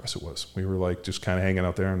relationship with CrossFit was. We were like just kind of hanging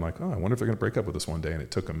out there and like, oh, I wonder if they're going to break up with us one day. And it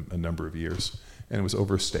took them a number of years, and it was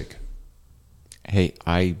over a steak. Hey,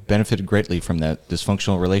 I benefited greatly from that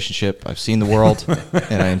dysfunctional relationship. I've seen the world,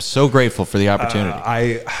 and I am so grateful for the opportunity.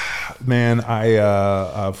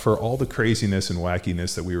 For all the craziness and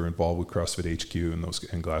wackiness that we were involved with CrossFit HQ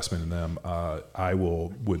and Glassman and them, I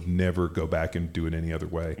would never go back and do it any other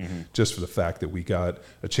way. Just for the fact that we got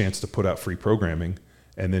a chance to put out free programming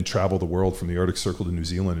and then travel the world from the Arctic Circle to New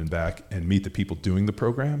Zealand and back and meet the people doing the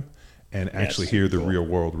program and actually hear the real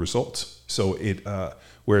world results. So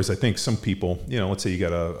whereas I think some people, let's say you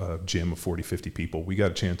got a gym of 40, 50 people, we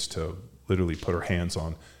got a chance to literally put our hands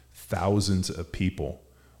on thousands of people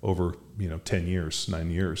over, 10 years,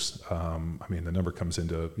 9 years. The number comes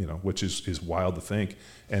into, which is wild to think.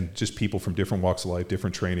 And just people from different walks of life,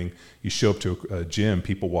 different training. You show up to a gym,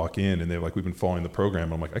 people walk in and they're like, we've been following the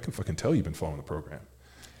program. I'm like, I can fucking tell you've been following the program.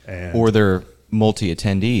 Or they're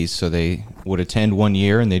multi-attendees, so they would attend 1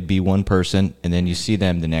 year and they'd be one person, and then you see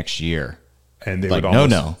them the next year. And they like,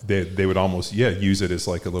 would they would almost use it as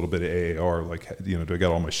like a little bit of AAR, like, do I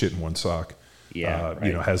got all my shit in one sock? Yeah,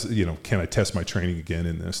 right. Can I test my training again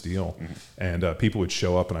in this deal? And people would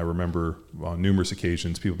show up, and I remember on numerous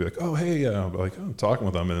occasions, people would be like, oh, hey, like, oh, I'm talking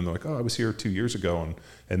with them, and then they're like, oh, I was here 2 years ago,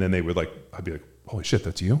 and then they would like, I'd be like, holy shit,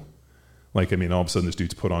 that's you? Like, all of a sudden this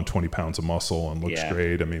dude's put on 20 pounds of muscle and looks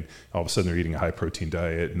great. All of a sudden they're eating a high protein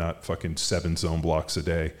diet, not fucking 7 zone blocks a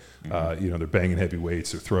day. They're banging heavy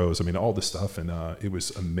weights or throws. All this stuff. And it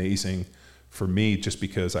was amazing for me just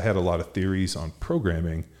because I had a lot of theories on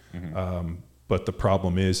programming. But the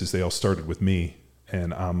problem is they all started with me,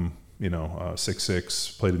 and I'm,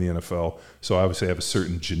 6'6", played in the NFL. So obviously I have a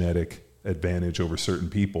certain genetic advantage over certain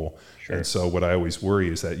people. Sure. And so what I always worry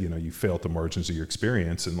is that, you fail at the margins of your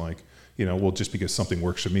experience, and like, just because something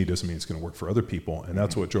works for me doesn't mean it's going to work for other people. And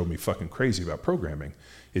that's what drove me fucking crazy about programming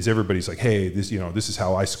is everybody's like, hey, this is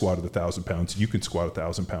how I squatted 1,000 pounds. You can squat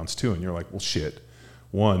 1,000 pounds too. And you're like, well, shit.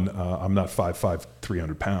 One, I'm not 5'5",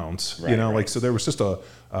 300 pounds, right. So there was just a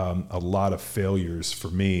lot of failures for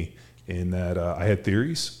me in that I had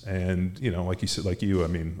theories and, like you said,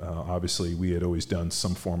 obviously we had always done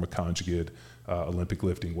some form of conjugate, Olympic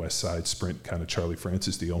lifting, West Side sprint, kind of Charlie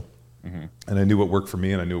Francis deal. And I knew what worked for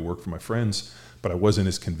me and I knew what worked for my friends, but I wasn't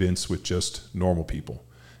as convinced with just normal people.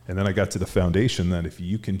 And then I got to the foundation that if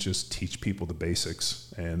you can just teach people the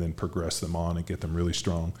basics and then progress them on and get them really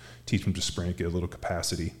strong, teach them to sprint, get a little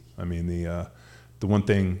capacity. The one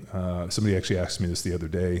thing, somebody actually asked me this the other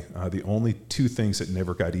day, the only 2 things that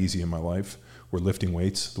never got easy in my life were lifting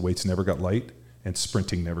weights. The weights never got light, and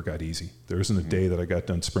sprinting never got easy. There isn't a day that I got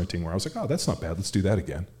done sprinting where I was like, oh, that's not bad. Let's do that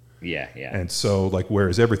again. Yeah. And so, like,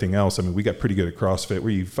 whereas everything else, I mean, we got pretty good at CrossFit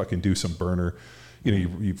where you fucking do some burner,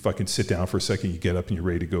 you fucking sit down for a second, you get up and you're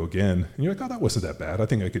ready to go again. And you're like, oh, that wasn't that bad. I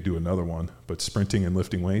think I could do another one. But sprinting and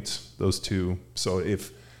lifting weights, those two. So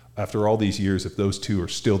if after all these years, if those two are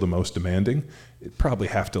still the most demanding, it probably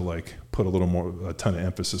have to like put a ton of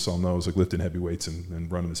emphasis on those, like lifting heavy weights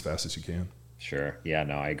and running as fast as you can. Sure. Yeah,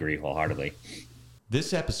 no, I agree wholeheartedly.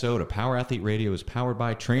 This episode of Power Athlete Radio is powered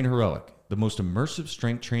by Train Heroic, the most immersive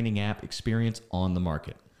strength training app experience on the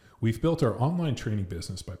market. We've built our online training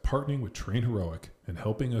business by partnering with Train Heroic and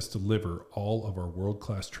helping us deliver all of our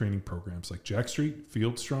world-class training programs like Jack Street,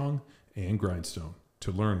 Field Strong, and Grindstone.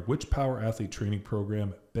 To learn which Power Athlete training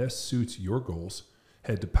program best suits your goals,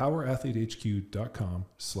 head to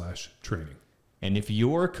powerathletehq.com/training. And if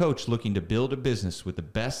you're a coach looking to build a business with the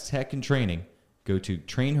best tech and training, go to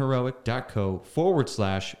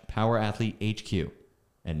trainheroic.co/powerathletehq.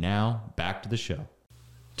 And now back to the show.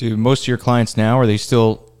 Do most of your clients now, are they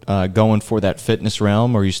still going for that fitness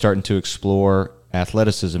realm, or are you starting to explore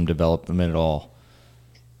athleticism development at all?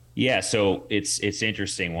 Yeah, so it's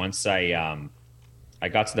interesting. Once I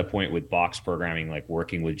got to the point with box programming, like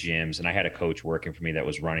working with gyms, and I had a coach working for me that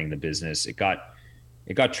was running the business. It got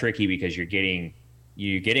tricky because you're getting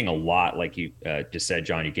a lot, like you just said,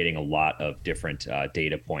 John. You're getting a lot of different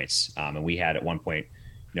data points, and we had at one point,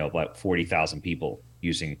 about 40,000 people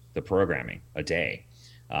using the programming a day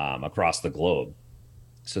across the globe.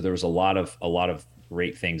 So there was a lot of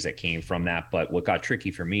great things that came from that. But what got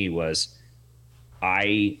tricky for me was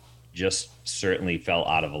I just certainly fell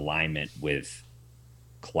out of alignment with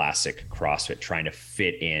classic CrossFit, trying to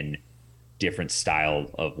fit in different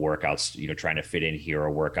style of workouts, trying to fit in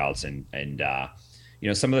hero workouts and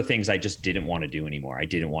some of the things I just didn't want to do anymore. I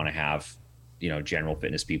didn't want to have, general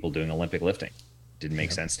fitness people doing Olympic lifting. Didn't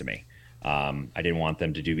make sense to me. I didn't want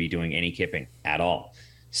them to be doing any kipping at all.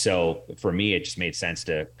 So for me, it just made sense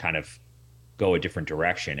to kind of go a different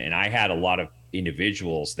direction. And I had a lot of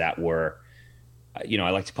individuals that were, I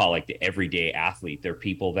like to call like the everyday athlete. They're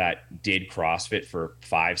people that did CrossFit for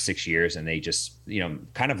 5-6 years, and they just,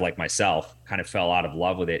 kind of like myself, kind of fell out of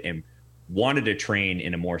love with it and wanted to train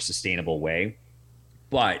in a more sustainable way.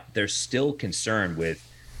 But they're still concerned with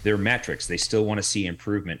their metrics. They still want to see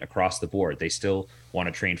improvement across the board. They still want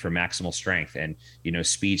to train for maximal strength and,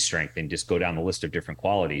 speed strength, and just go down the list of different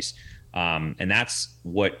qualities. And that's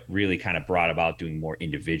what really kind of brought about doing more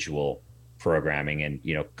individual programming. And,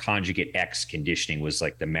 conjugate X conditioning was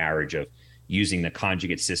like the marriage of using the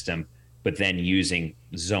conjugate system, but then using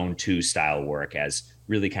zone 2 style work as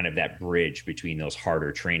really kind of that bridge between those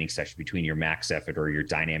harder training sessions, between your max effort or your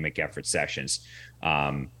dynamic effort sessions.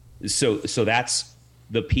 So that's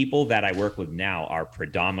the people that I work with now are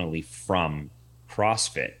predominantly from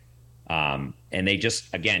CrossFit. And they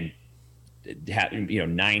just, again, have,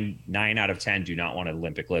 9 out of 10 do not want to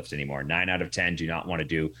Olympic lift anymore. 9 out of 10 do not want to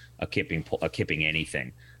do a kipping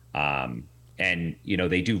anything. And,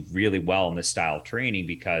 they do really well in this style of training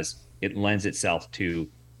because it lends itself to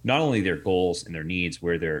not only their goals and their needs,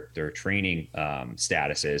 where their training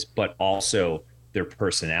status is, but also their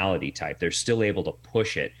personality type. They're still able to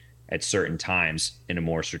push it at certain times in a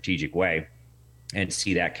more strategic way and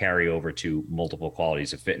see that carry over to multiple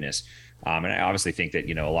qualities of fitness. And I obviously think that,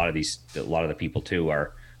 a lot of the people too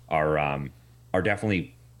are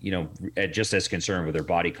definitely, just as concerned with their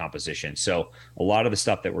body composition. So a lot of the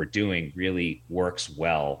stuff that we're doing really works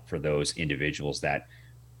well for those individuals that,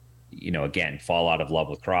 again, fall out of love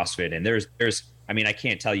with CrossFit. And there's, I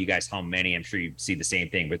can't tell you guys how many, I'm sure you see the same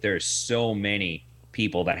thing, but there's so many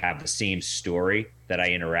people that have the same story that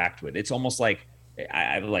I interact with. It's almost like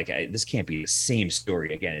this can't be the same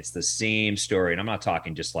story again. It's the same story. And I'm not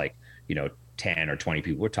talking just like, 10 or 20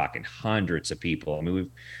 people. We're talking hundreds of people. I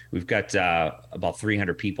mean, we've got about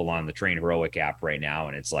 300 people on the Train Heroic app right now.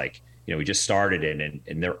 And it's like, we just started it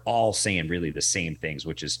and they're all saying really the same things,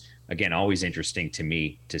 which is, again, always interesting to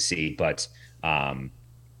me to see. But,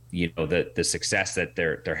 the success that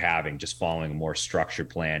they're having, just following a more structured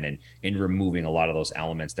plan and in removing a lot of those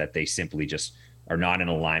elements that they simply just are not in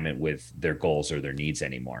alignment with their goals or their needs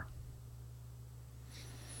anymore.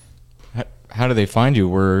 How do they find you?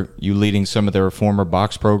 Were you leading some of their former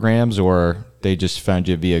box programs, or they just found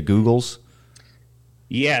you via Google's?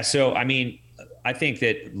 Yeah. So, I think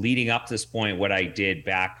that leading up to this point, what I did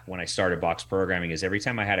back when I started box programming is every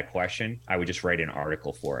time I had a question, I would just write an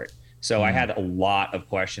article for it. So I had a lot of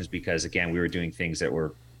questions because, again, we were doing things that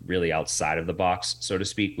were really outside of the box, so to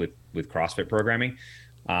speak, with CrossFit programming.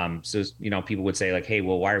 So, people would say like, hey,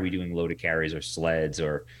 well, why are we doing loaded carries or sleds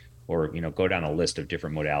or or, go down a list of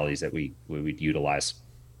different modalities that we would utilize.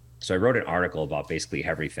 So I wrote an article about basically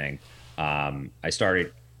everything. I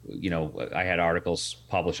started, I had articles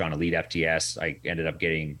published on Elite FTS. I ended up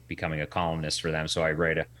becoming a columnist for them. So I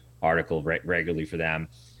write an article regularly for them.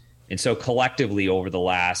 And so collectively over the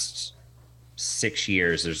last 6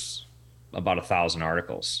 years, there's about 1,000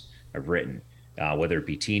 articles I've written, whether it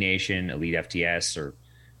be T Nation, Elite FTS, or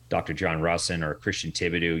Dr. John Russin or Christian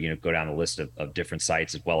Thibodeau, go down the list of different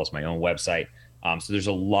sites as well as my own website. So there's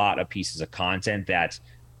a lot of pieces of content that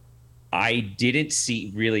I didn't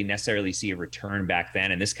really necessarily see a return back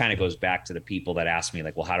then. And this kind of goes back to the people that asked me,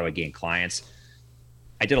 like, well, how do I gain clients?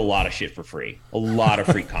 I did a lot of shit for free, a lot of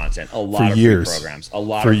free content, a lot of free programs, a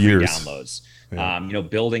lot of free downloads, yeah.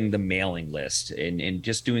 Building the mailing list and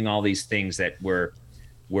just doing all these things that were,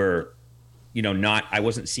 I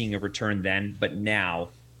wasn't seeing a return then, but now,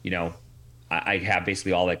 I have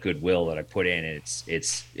basically all that goodwill that I put in, and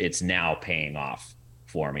it's now paying off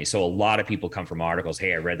for me. So a lot of people come from articles.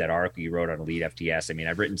 Hey, I read that article you wrote on Elite FTS. I mean,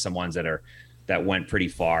 I've written some ones that went pretty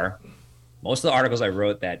far. Most of the articles I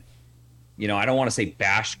wrote that, I don't want to say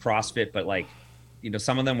bash CrossFit, but like,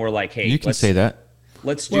 some of them were like, hey, you can say that.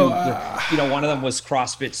 Let's do, one of them was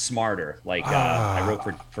CrossFit Smarter. Like I wrote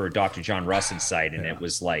for Dr. John Russin's site, and it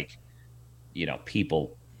was like,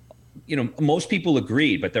 people, most people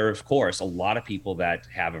agreed, but there are, of course, a lot of people that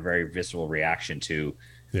have a very visceral reaction to,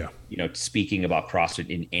 speaking about CrossFit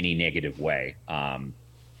in any negative way. And,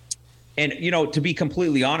 to be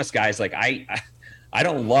completely honest, guys, like I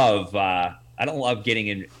don't love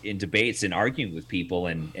getting in debates and arguing with people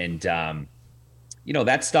and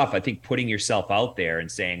that stuff. I think putting yourself out there and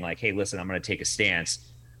saying like, hey, listen, I'm going to take a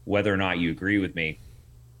stance, whether or not you agree with me.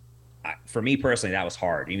 For me personally, that was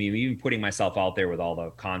hard. I mean, even putting myself out there with all the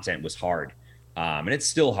content was hard. And it's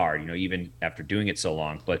still hard, even after doing it so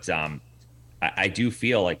long. But I do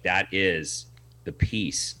feel like that is the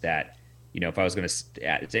piece that, if I was going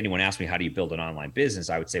to, if anyone asked me, how do you build an online business?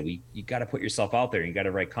 I would say, well, you got to put yourself out there. You got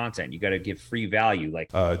to write content. You got to give free value. Like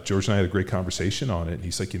George and I had a great conversation on it. And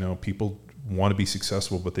he's like, people want to be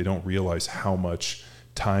successful, but they don't realize how much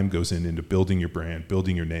time goes into building your brand,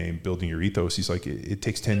 building your name, building your ethos. He's like, it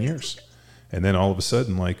takes 10 years. And then all of a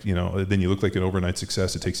sudden, like, then you look like an overnight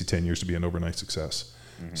success. It takes you 10 years to be an overnight success.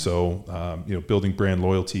 Mm-hmm. So, building brand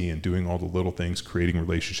loyalty and doing all the little things, creating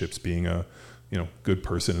relationships, being a, good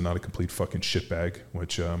person and not a complete fucking shitbag,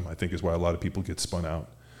 which I think is why a lot of people get spun out.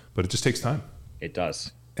 But it just takes time. It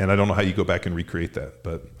does. And I don't know how you go back and recreate that.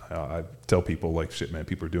 But I tell people, like, shit, man,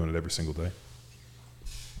 people are doing it every single day.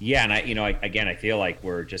 Yeah, and I feel like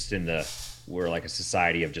we're just we're like a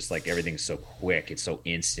society of just like everything's so quick, it's so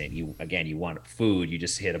instant. You want food, you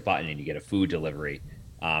just hit a button and you get a food delivery.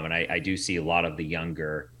 And I do see a lot of the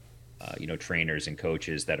younger, trainers and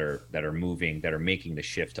coaches that are making the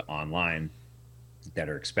shift to online, that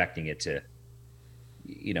are expecting it to,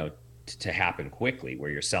 to happen quickly, where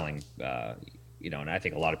you're selling, and I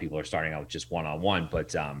think a lot of people are starting out with just one-on-one,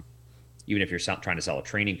 but even if you're trying to sell a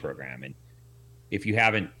training program, and if you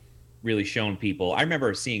haven't really shown people, I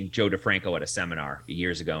remember seeing Joe DeFranco at a seminar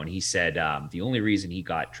years ago, and he said the only reason he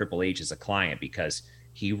got Triple H as a client because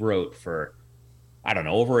he wrote for, I don't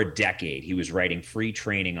know, over a decade. He was writing free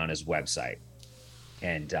training on his website,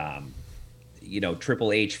 and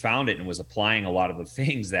Triple H found it and was applying a lot of the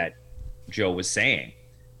things that Joe was saying.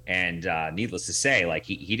 And needless to say, like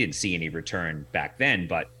he didn't see any return back then,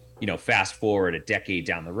 but fast forward a decade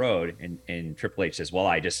down the road, and Triple H says, well,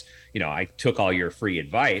 I just, I took all your free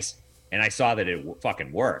advice and I saw that it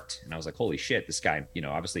fucking worked. And I was like, holy shit, this guy,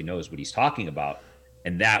 obviously knows what he's talking about.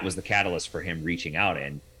 And that was the catalyst for him reaching out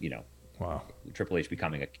and, wow, Triple H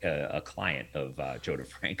becoming a client of Joe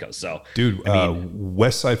DeFranco. So, dude,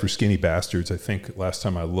 West Side for Skinny Bastards, I think last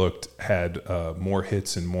time I looked, had more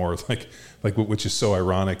hits and more like which is so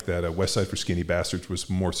ironic that West Side for Skinny Bastards was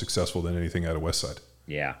more successful than anything out of West Side.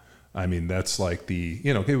 Yeah. I mean, that's like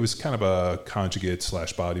it was kind of a conjugate /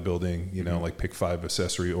 bodybuilding, like pick 5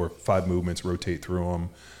 accessory or 5 movements, rotate through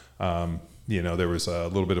them. There was a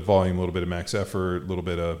little bit of volume, a little bit of max effort, a little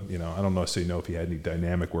bit of, I don't necessarily know if he had any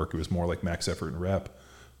dynamic work. It was more like max effort and rep.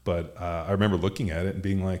 But I remember looking at it and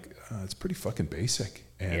being like, it's pretty fucking basic.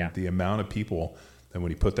 And the amount of people that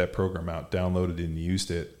when he put that program out, downloaded it and used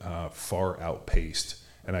it, far outpaced.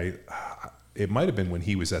 And it might have been when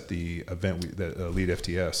he was at the event, that Elite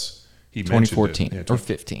FTS. He 2014 or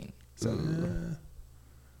 15.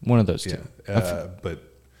 One of those two. But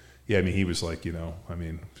yeah, I mean, he was like,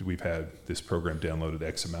 we've had this program downloaded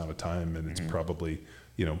X amount of time, and it's probably,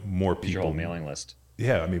 more people. Your whole mailing list.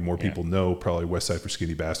 Yeah, I mean, more people know probably West Side for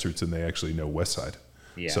Skinny Bastards than they actually know West Side.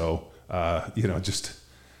 Yeah. So,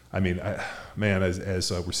 I mean, man,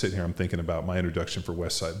 as we're sitting here, I'm thinking about my introduction for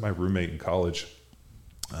Westside. My roommate in college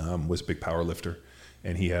was a big power lifter,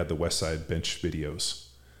 and he had the Westside bench videos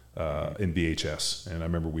in VHS. And I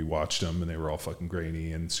remember we watched them, and they were all fucking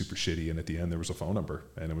grainy and super shitty. And at the end, there was a phone number,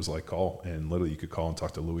 and it was like, call. And literally, you could call and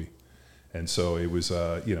talk to Louis. And so it was,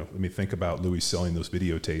 think about Louis selling those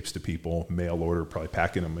videotapes to people, mail order, probably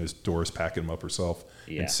packing them, as Doris packing them up herself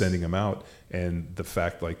and sending them out. And the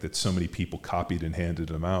fact that so many people copied and handed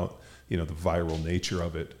them out, the viral nature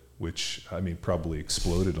of it, which probably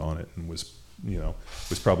exploded on it and was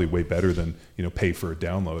probably way better than, pay for a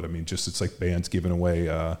download. It's like bands giving away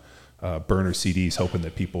burner CDs, hoping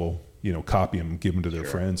that people, copy them, give them to their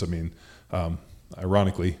friends.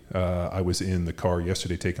 Ironically, I was in the car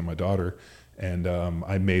yesterday taking my daughter, and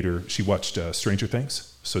I made her, she watched Stranger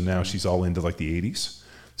Things. So now she's all into like the 80s.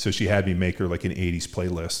 So she had me make her like an 80s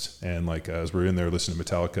playlist. And like, as we're in there listening to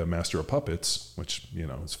Metallica, Master of Puppets, which,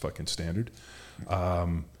 is fucking standard.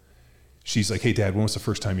 She's like, hey Dad, when was the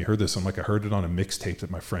first time you heard this? I'm like, I heard it on a mixtape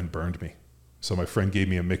that my friend burned me. So my friend gave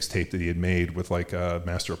me a mixtape that he had made with like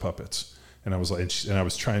Master of Puppets. And I was like, and I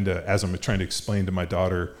was trying to, as I'm trying to explain to my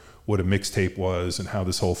daughter what a mixtape was and how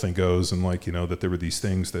this whole thing goes, and like, that there were these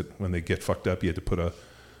things that when they get fucked up, you had to put a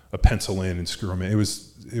pencil in and screw them in.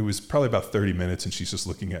 It was probably about 30 minutes, and she's just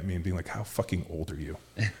looking at me and being like, how fucking old are you?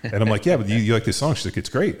 And I'm like, yeah, but you like this song? She's like, it's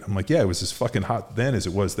great. I'm like, yeah, it was as fucking hot then as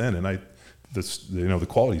it was then. And the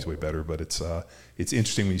quality's way better, but it's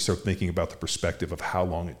interesting when you start thinking about the perspective of how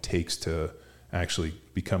long it takes to actually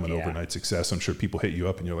become an overnight success. I'm sure people hit you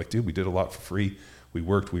up and you're like, dude, we did a lot for free. We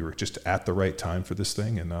were just at the right time for this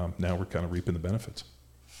thing, and now we're kind of reaping the benefits.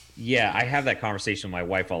 Yeah, I have that conversation with my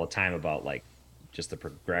wife all the time about like just the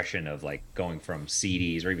progression of like going from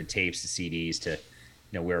CDs or even tapes to CDs to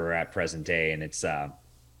where we're at present day, and it's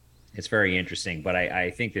very interesting. But I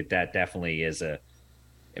think that definitely is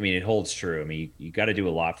it holds true. You got to do a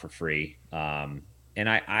lot for free, and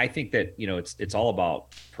I think that it's all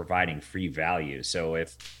about providing free value. So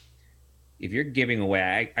if you're giving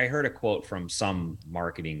away, I heard a quote from some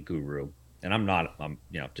marketing guru, and I'm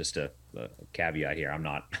just a caveat here.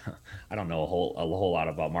 I don't know a whole lot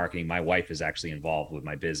about marketing. My wife is actually involved with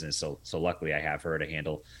my business. So luckily I have her to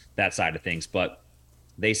handle that side of things. But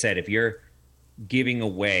they said, if you're giving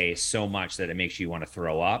away so much that it makes you want to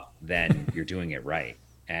throw up, then you're doing it right.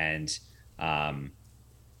 And, I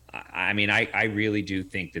really do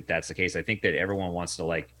think that that's the case. I think that everyone wants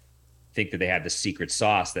to think that they have the secret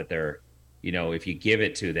sauce that they're, if you give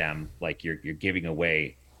it to them, like you're giving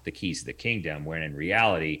away the keys to the kingdom, when in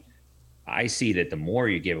reality, I see that the more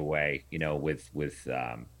you give away, with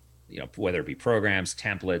whether it be programs,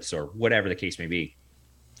 templates, or whatever the case may be,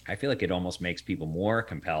 I feel like it almost makes people more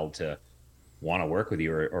compelled to want to work with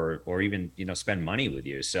you or even, spend money with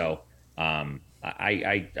you. So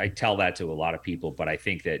I tell that to a lot of people, but I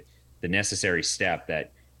think that the necessary step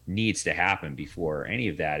that needs to happen before any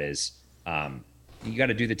of that is, you got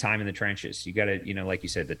to do the time in the trenches. You got to, like you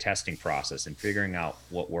said, the testing process and figuring out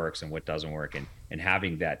what works and what doesn't work, and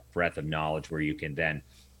having that breadth of knowledge where you can then,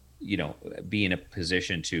 be in a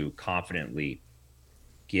position to confidently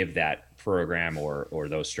give that program or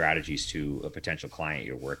those strategies to a potential client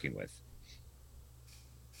you're working with.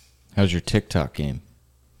 How's your TikTok game?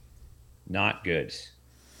 Not good.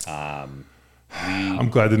 I'm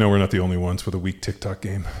glad to know we're not the only ones with a weak TikTok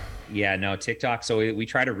game. Yeah, no, TikTok. So we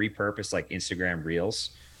try to repurpose like Instagram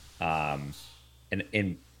Reels, and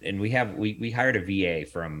we hired a VA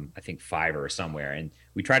from I think Fiverr or somewhere, and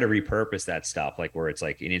we try to repurpose that stuff, like where it's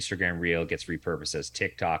like an Instagram Reel gets repurposed as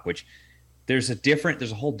TikTok, which there's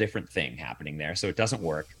a whole different thing happening there, so it doesn't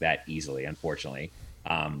work that easily, unfortunately.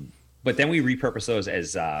 But then we repurpose those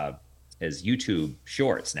as YouTube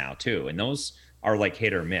Shorts now too, and those are like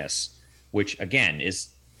hit or miss, which again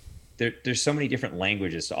is. There's so many different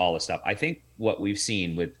languages to all this stuff. I think what we've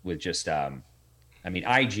seen with just,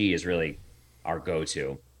 IG is really our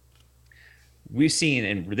go-to. We've seen,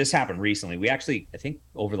 and this happened recently, we actually, I think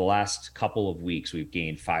over the last couple of weeks, we've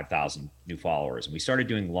gained 5,000 new followers. And we started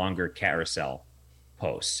doing longer carousel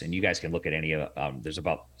posts. And you guys can look at any of there's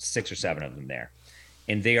about 6 or 7 of them there.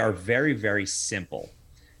 And they are very, very simple.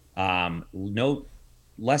 A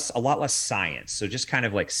lot less science. So just kind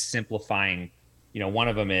of like simplifying. One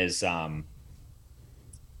of them is, about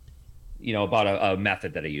a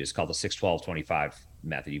method that I use called the 6-12-25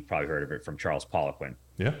 method. You've probably heard of it from Charles Poliquin.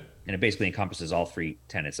 Yeah. And it basically encompasses all 3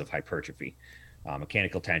 tenets of hypertrophy,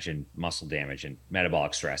 mechanical tension, muscle damage, and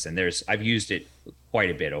metabolic stress. And I've used it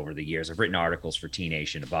quite a bit over the years. I've written articles for T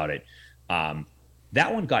Nation about it.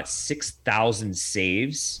 That one got 6,000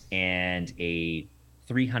 saves and a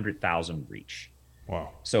 300,000 reach. Wow.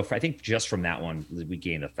 So I think just from that one, we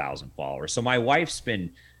gained 1,000 followers. So my wife's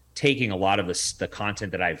been taking a lot of the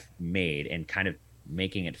content that I've made and kind of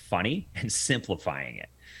making it funny and simplifying it.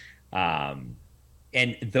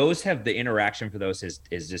 And those have the interaction for those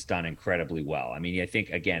is just done incredibly well. I mean, I think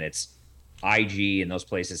again, it's IG and those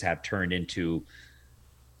places have turned into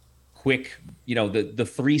quick, the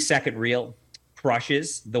 3-second reel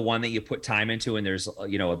crushes the one that you put time into, and there's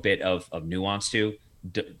a bit of nuance to.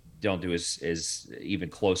 Don't do as even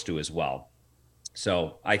close to as well.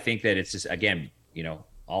 So I think that it's just, again,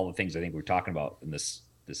 all the things I think we're talking about in this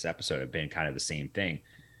episode have been kind of the same thing.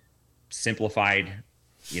 Simplified,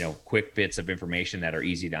 quick bits of information that are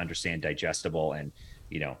easy to understand, digestible, and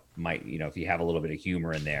if you have a little bit of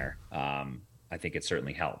humor in there, I think it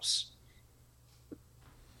certainly helps.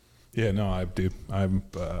 Yeah, no, I do. I'm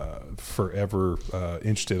forever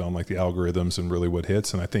interested on like the algorithms and really what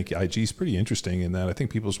hits. And I think IG is pretty interesting in that I think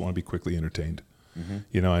people just want to be quickly entertained.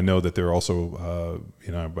 Mm-hmm. I know that they're also,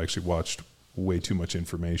 I've actually watched way too much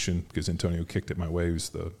information because Antonio kicked it my way, who's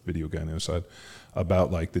the video guy on the other side, about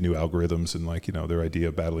like the new algorithms and like, their idea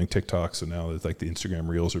of battling TikTok. So now that like the Instagram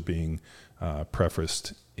Reels are being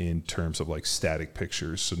prefaced in terms of like static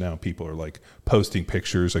pictures. So now people are like posting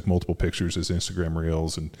pictures, like multiple pictures as Instagram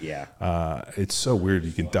Reels. And it's so weird.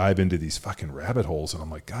 You can dive into these fucking rabbit holes. And I'm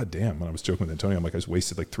like, God damn, when I was joking with Antonio, I'm like, I just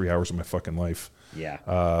wasted like 3 hours of my fucking life. Yeah.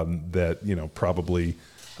 That, probably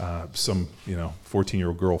some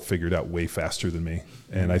 14-year-old girl figured out way faster than me.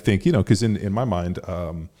 And I think because in my mind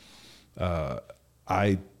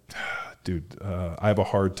I have a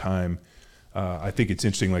hard time. I think it's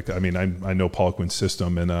interesting. Like, I mean, I know Paul Quinn's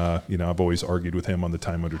system, and I've always argued with him on the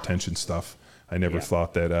time under tension stuff. I never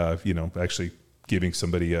thought that actually giving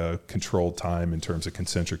somebody a controlled time in terms of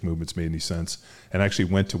concentric movements made any sense. And I actually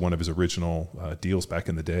went to one of his original deals back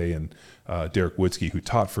in the day, and Derek Woodsky, who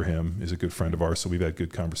taught for him, is a good friend of ours, so we've had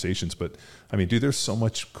good conversations. But I mean, dude, there's so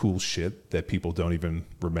much cool shit that people don't even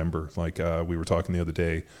remember. Like we were talking the other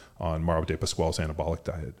day on Mauro de Pasquale's anabolic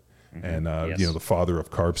diet. And, the father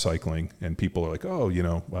of carb cycling, and people are like, oh,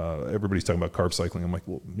 everybody's talking about carb cycling. I'm like,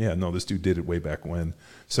 well, yeah, no, this dude did it way back when.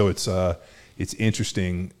 So it's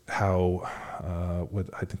interesting how, what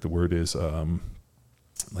I think the word is,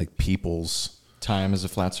 like people's time is a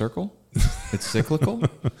flat circle. It's cyclical.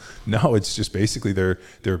 No, it's just basically their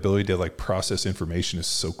ability to like process information is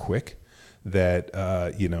so quick that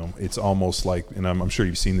it's almost like, and I'm sure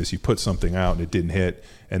you've seen this, you put something out and it didn't hit,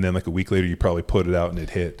 and then like a week later you probably put it out and it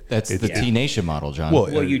hit. That's the T-Nation model, John.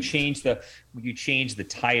 Well, you change the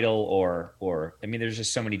title, or I mean, there's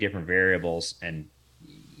just so many different variables, and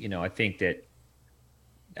I think that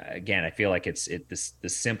again, I feel like the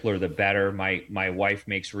simpler the better. My wife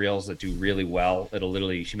makes reels that do really well.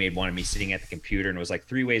 She made one of me sitting at the computer, and it was like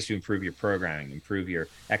 3 ways to improve your programming: improve your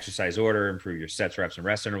exercise order, improve your sets, reps, and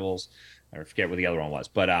rest intervals. I forget what the other one was,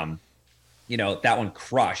 but that one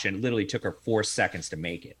crushed, and it literally took her 4 seconds to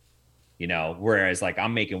make it. Whereas like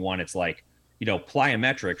I'm making one, it's like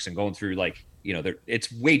plyometrics and going through like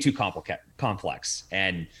it's way too complex,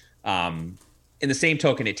 and in the same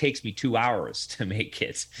token, it takes me 2 hours to make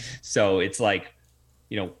it. So it's like,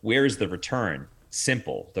 where's the return?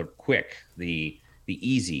 Simple, the quick, the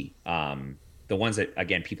easy, the ones that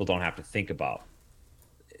again people don't have to think about.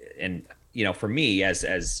 And for me,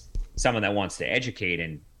 as someone that wants to educate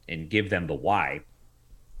and give them the why,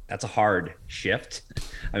 that's a hard shift.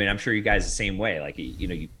 I mean, I'm sure you guys the same way. Like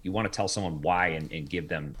you want to tell someone why and give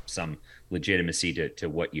them some legitimacy to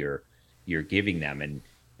what you're giving them,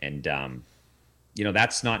 and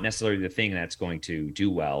that's not necessarily the thing that's going to do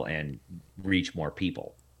well and reach more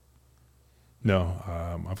people. No,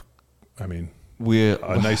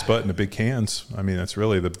 a nice butt and a big cans. I mean, that's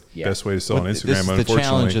really the best way to sell on Instagram. This is the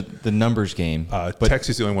challenge of the numbers game. But Tex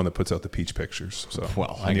is the only one that puts out the peach pictures. So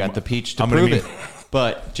I got the peach to prove it.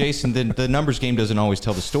 But Jason, the numbers game doesn't always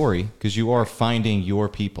tell the story, because you are finding your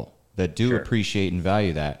people that do appreciate and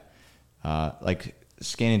value that. Like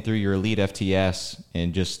scanning through your Elite FTS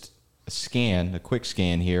and just a quick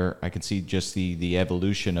scan here, I can see just the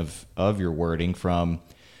evolution of your wording from,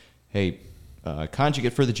 hey,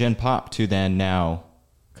 conjugate for the Gen Pop to then now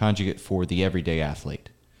conjugate for the everyday athlete.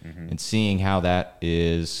 Mm-hmm. And seeing how that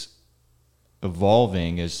is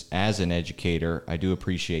evolving as an educator, I do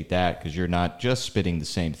appreciate that, because you're not just spitting the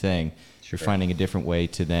same thing. Sure. You're finding a different way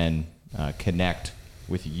to then connect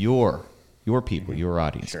with your people, your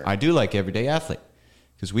audience. Sure. I do like everyday athlete,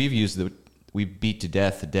 because we've beat to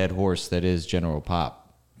death the dead horse that is General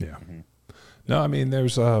Pop. Yeah. Mm-hmm. No, I mean,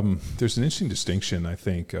 there's an interesting distinction, I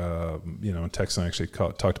think, and Tex and I actually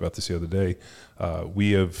talked about this the other day.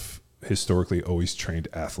 We have historically always trained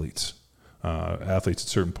athletes. Athletes at a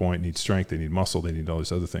certain point need strength, they need muscle, they need all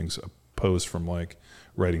these other things, opposed from like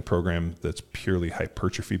writing program that's purely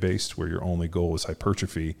hypertrophy based, where your only goal is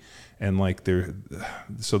hypertrophy. And like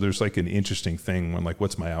so there's like an interesting thing when like,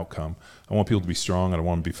 what's my outcome? I want people to be strong. I don't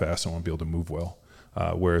want them to be fast. I want to be able to move well.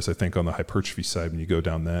 Whereas I think on the hypertrophy side, when you go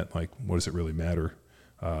down that, like, what does it really matter?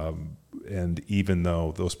 And even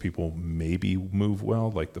though those people maybe move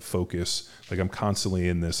well, like the focus, like I'm constantly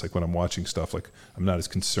in this, like when I'm watching stuff, like I'm not as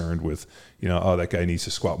concerned with, oh, that guy needs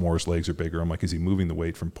to squat more, his legs are bigger. I'm like, is he moving the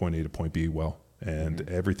weight from point A to point B well? And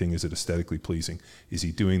everything, is it aesthetically pleasing? Is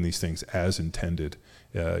he doing these things as intended?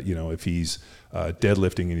 If he's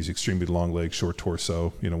deadlifting and he's extremely long legs, short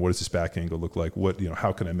torso, what does his back angle look like?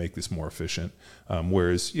 How can I make this more efficient?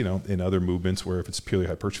 Whereas, in other movements where if it's purely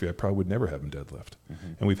hypertrophy, I probably would never have him deadlift.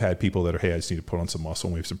 And we've had people that are, hey, I just need to put on some muscle,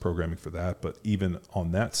 and we have some programming for that. But even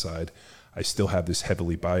on that side, I still have this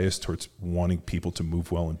heavily biased towards wanting people to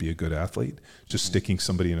move well and be a good athlete. Just sticking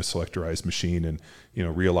somebody in a selectorized machine and,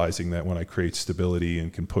 realizing that when I create stability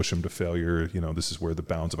and can push them to failure, this is where the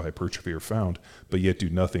bounds of hypertrophy are found, but yet do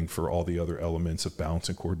nothing for all the other elements of balance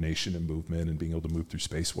and coordination and movement and being able to move through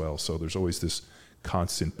space well. So there's always this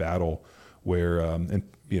constant battle where,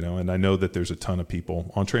 and I know that there's a ton of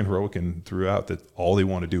people on Train Heroic and throughout that all they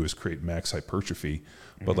want to do is create max hypertrophy.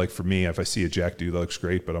 But like for me, if I see a jack dude that looks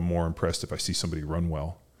great, but I'm more impressed if I see somebody run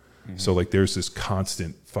well. So like there's this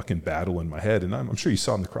constant fucking battle in my head. And I'm sure you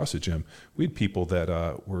saw in the CrossFit gym, we had people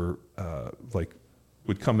that were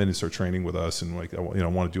would come in and start training with us and like, I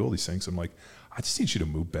want to do all these things. I'm like, I just need you to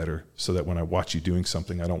move better so that when I watch you doing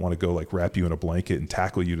something, I don't want to go like wrap you in a blanket and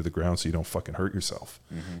tackle you to the ground so you don't fucking hurt yourself.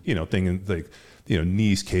 Thing like,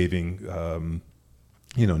 knees caving,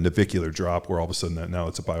 navicular drop, where all of a sudden that now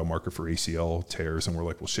it's a biomarker for ACL tears. And we're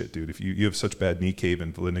like, well, shit, dude, if you have such bad knee cave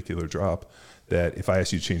and navicular drop that if I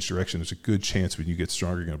ask you to change direction, there's a good chance when you get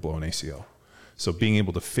stronger, you're going to blow an ACL. So being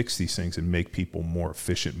able to fix these things and make people more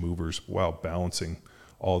efficient movers while balancing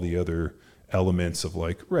all the other elements of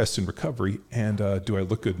like rest and recovery and do I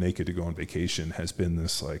look good naked to go on vacation has been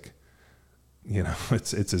this like,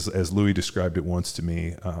 it's as Louis described it once to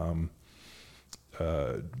me,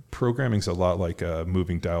 programming's a lot like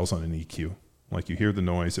moving dials on an EQ. Like you hear the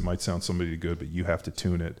noise, it might sound somebody good, but you have to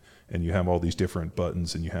tune it, and you have all these different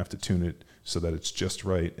buttons, and you have to tune it so that it's just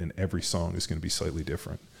right, and every song is going to be slightly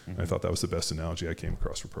different. I thought that was the best analogy I came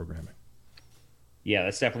across for programming. Yeah,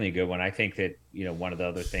 that's definitely a good one. I think that, one of the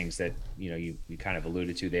other things that, you kind of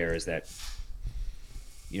alluded to there is that,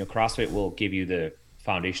 CrossFit will give you the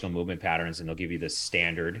foundational movement patterns, and they'll give you the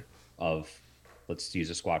standard of, let's use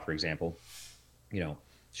a squat, for example,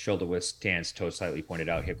 shoulder width stance, toes slightly pointed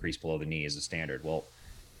out, hip crease below the knee is a standard. Well,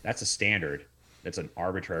 that's a standard. That's an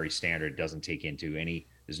arbitrary standard. It doesn't take into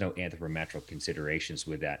there's no anthropometric considerations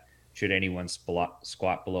with that. Should anyone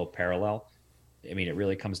squat below parallel? I mean, it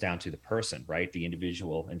really comes down to the person, right? The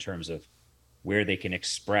individual in terms of where they can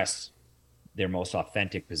express their most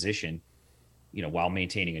authentic position, while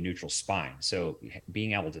maintaining a neutral spine. So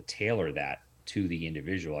being able to tailor that to the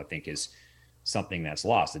individual, I think, is something that's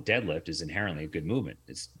lost. The deadlift is inherently a good movement.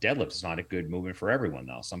 Deadlift is not a good movement for everyone,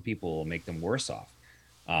 though. Some people will make them worse off.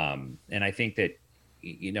 And I think that,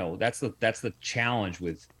 that's the challenge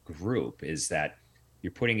with group, is that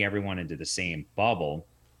you're putting everyone into the same bubble.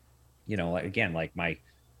 Again, like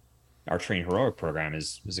our Train Heroic program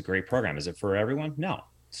is a great program. Is it for everyone? No,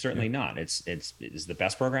 certainly not. It's the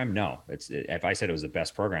best program. No, if I said it was the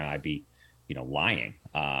best program, I'd be, lying.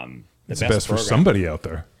 It's the best for somebody out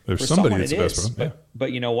there. There's somebody that's the best for them.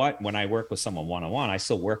 But you know what? When I work with someone one-on-one, I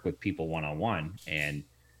still work with people one-on-one, and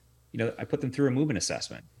I put them through a movement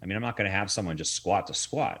assessment. I mean, I'm not going to have someone just squat to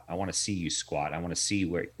squat. I want to see you squat. I want to see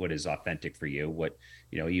what is authentic for you. What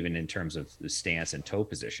even in terms of the stance and toe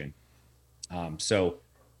position. And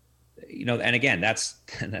again, that's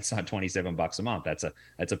not $27 a month. That's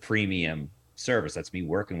a premium service. That's me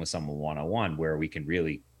working with someone one-on-one where we can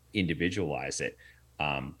really individualize it.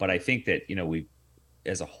 But I think that, we,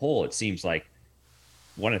 as a whole, it seems like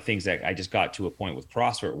one of the things that I just got to a point with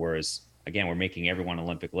CrossFit, whereas again, we're making everyone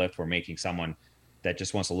Olympic lift. We're making someone that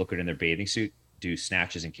just wants to look good in their bathing suit, do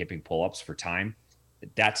snatches and kipping pull-ups for time.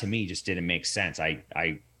 That to me just didn't make sense.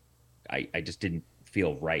 I just didn't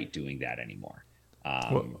feel right doing that anymore.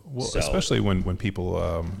 So, especially when people,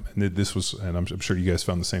 and this was, and I'm sure you guys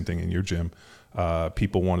found the same thing in your gym.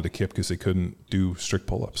 People wanted to kip because they couldn't do strict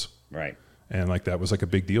pull-ups. Right. And like, that was like a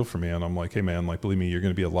big deal for me. And I'm like, hey man, like, believe me, you're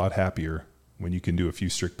going to be a lot happier when you can do a few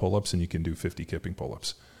strict pull-ups and you can do 50 kipping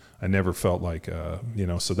pull-ups. I never felt like,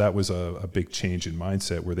 so that was a big change in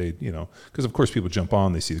mindset where they, because of course people jump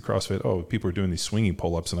on, they see the CrossFit, oh, people are doing these swinging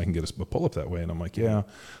pull-ups and I can get a pull-up that way. And I'm like, yeah,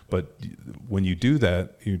 but when you do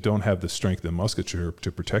that, you don't have the strength and musculature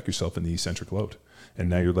to protect yourself in the eccentric load. And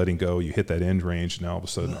now you're letting go, you hit that end range, and now all of a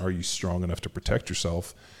sudden, are you strong enough to protect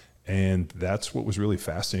yourself? And that's what was really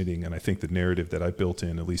fascinating. And I think the narrative that I built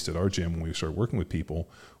in, at least at our gym when we started working with people,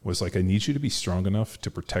 was like, I need you to be strong enough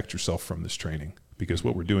to protect yourself from this training. Because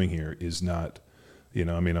what we're doing here is not, I'm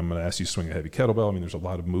going to ask you to swing a heavy kettlebell. There's a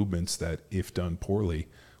lot of movements that, if done poorly,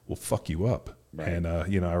 will fuck you up. Right. And,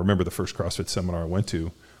 I remember the first CrossFit seminar I went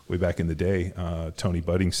to way back in the day, Tony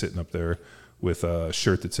Budding sitting up there with a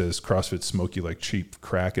shirt that says CrossFit smoke you like cheap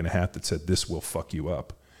crack and a hat that said, this will fuck you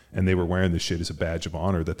up. And they were wearing this shit as a badge of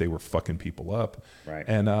honor that they were fucking people up. Right.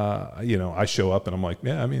 And, I show up and I'm like,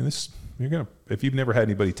 yeah, if you've never had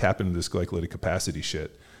anybody tap into this glycolytic capacity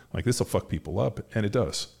shit, like this will fuck people up. And it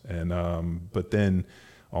does. And, but then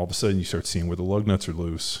all of a sudden you start seeing where the lug nuts are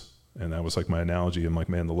loose. And that was like my analogy. I'm like,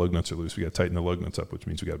 man, the lug nuts are loose. We got to tighten the lug nuts up, which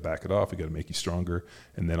means we got to back it off. We got to make you stronger.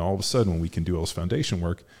 And then all of a sudden, when we can do all this foundation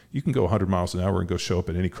work, you can go 100 miles an hour and go show up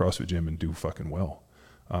at any CrossFit gym and do fucking well.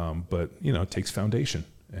 But it takes foundation.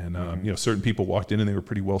 And, certain people walked in and they were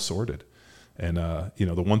pretty well sorted. And,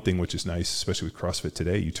 the one thing which is nice, especially with CrossFit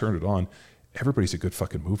today, you turn it on, everybody's a good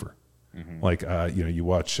fucking mover. Mm-hmm. Like, you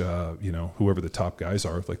watch, whoever the top guys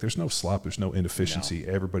are, like there's no slop, there's no inefficiency.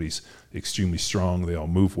 No. Everybody's extremely strong. They all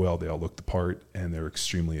move well. They all look the part and they're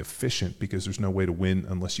extremely efficient because there's no way to win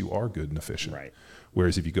unless you are good and efficient. Right.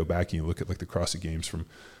 Whereas if you go back and you look at like the CrossFit Games from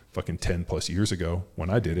fucking 10 plus years ago, when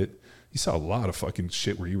I did it, you saw a lot of fucking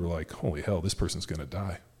shit where you were like, holy hell, this person's going to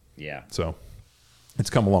die. Yeah. So it's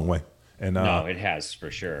come a long way. And no, it has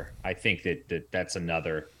for sure. I think that's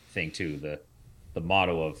another thing too. The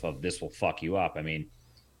motto of this will fuck you up. There's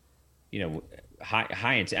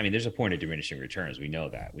a point of diminishing returns. We know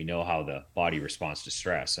that. We know how the body responds to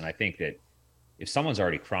stress. And I think that if someone's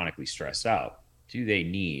already chronically stressed out, do they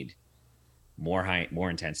need more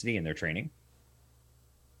intensity in their training?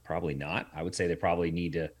 Probably not. I would say they probably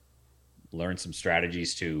need to learn some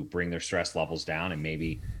strategies to bring their stress levels down. And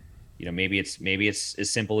maybe it's as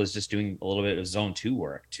simple as just doing a little bit of zone 2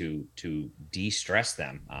 work to de-stress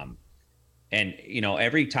them. And,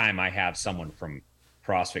 every time I have someone from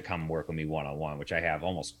CrossFit come work with me one-on-one, which I have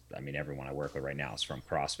everyone I work with right now is from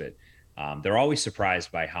CrossFit. They're always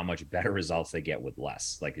surprised by how much better results they get with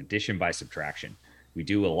less, like addition by subtraction. We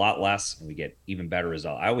do a lot less and we get even better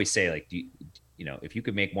results. I always say, like, if you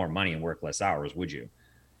could make more money and work less hours, would you?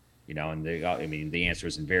 And the answer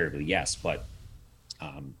is invariably yes, but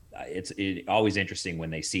it's always interesting when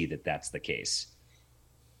they see that that's the case.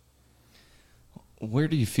 Where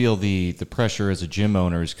do you feel the pressure as a gym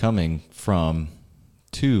owner is coming from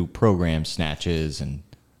to program snatches and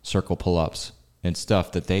circle pull-ups and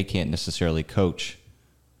stuff that they can't necessarily coach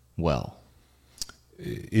well?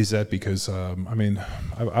 Is that because,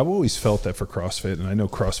 I've always felt that for CrossFit, and I know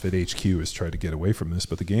CrossFit HQ has tried to get away from this,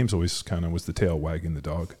 but the games always kind of was the tail wagging the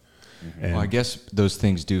dog. Mm-hmm. And I guess those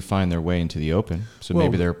things do find their way into the open. So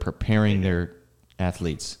maybe they're preparing their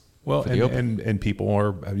athletes. Well, and people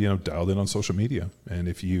are dialed in on social media, and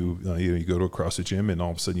if you go to a CrossFit gym and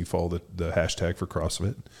all of a sudden you follow the hashtag for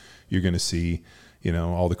CrossFit, you're going to see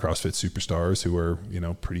all the CrossFit superstars who are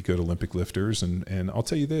pretty good Olympic lifters, and I'll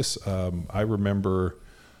tell you this, I remember.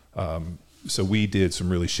 So we did some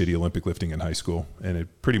really shitty Olympic lifting in high school, and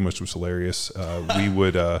it pretty much was hilarious. We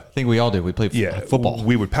would... I think we all did. We played football.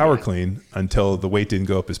 We would power clean until the weight didn't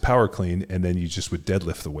go up as power clean, and then you just would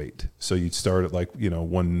deadlift the weight. So you'd start at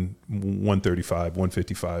 135,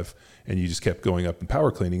 155, and you just kept going up in power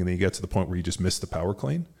cleaning, and then you get to the point where you just missed the power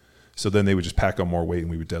clean. So then they would just pack on more weight, and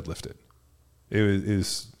we would deadlift it. It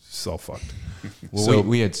was so fucked. Well,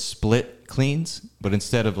 we had split cleans, but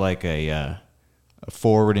instead of like a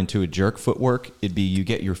forward into a jerk footwork, it'd be you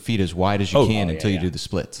get your feet as wide as you can until you do the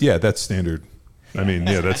splits. Yeah, that's standard.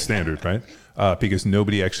 That's standard, right? Because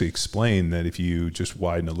nobody actually explained that if you just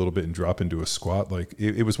widen a little bit and drop into a squat, like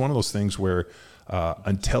it was one of those things where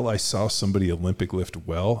until I saw somebody Olympic lift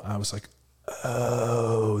well, I was like,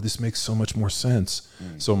 oh, this makes so much more sense.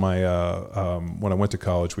 So when I went to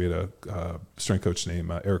college, we had a strength coach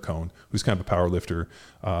named Eric Cohn, who's kind of a power lifter.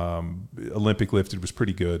 Olympic lifted, was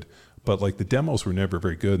pretty good. But like the demos were never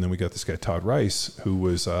very good. And then we got this guy, Todd Rice, who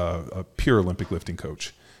was a pure Olympic lifting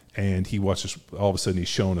coach. And he watched us, all of a sudden he's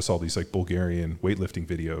showing us all these like Bulgarian weightlifting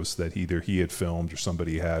videos that either he had filmed or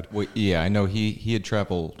somebody had. Well, yeah, I know he had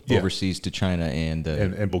traveled overseas to China and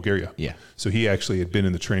Bulgaria. Yeah. So he actually had been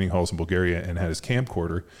in the training halls in Bulgaria and had his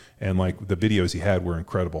camcorder. And like the videos he had were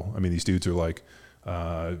incredible. These dudes are like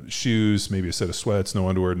shoes, maybe a set of sweats, no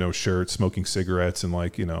underwear, no shirt, smoking cigarettes, and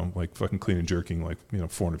like fucking clean and jerking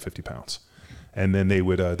 450 pounds. And then they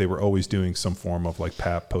were always doing some form of like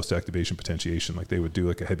PAP, post-activation potentiation. Like they would do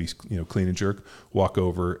like a heavy, clean and jerk, walk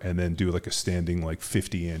over, and then do like a standing like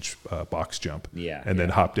 50-inch box jump. And then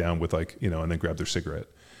hop down with and then grab their cigarette.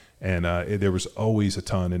 And there was always a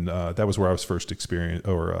ton, and that was where I was first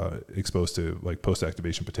exposed to like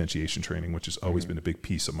post-activation potentiation training, which has always been a big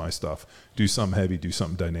piece of my stuff. Do something heavy, do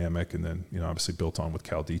something dynamic, and then obviously built on what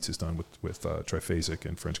Cal Dietz has done with triphasic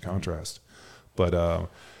and French contrast. But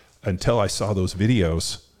until I saw those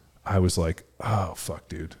videos, I was like, oh, fuck,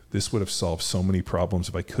 dude. This would have solved so many problems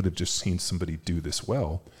if I could have just seen somebody do this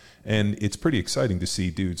well. And it's pretty exciting to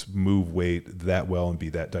see dudes move weight that well and be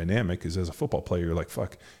that dynamic, because as a football player, you're like,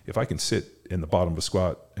 fuck, if I can sit in the bottom of a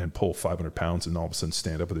squat and pull 500 pounds and all of a sudden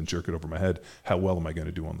stand up and then jerk it over my head, how well am I going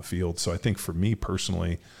to do on the field? So I think for me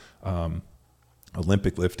personally,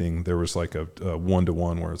 Olympic lifting, there was like a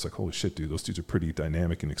 1-to-1 where it's like, holy shit, dude, those dudes are pretty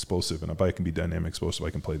dynamic and explosive. And if I can be dynamic, explosive,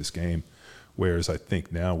 I can play this game. Whereas I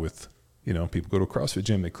think now with, people go to a CrossFit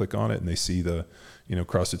gym, they click on it and they see the,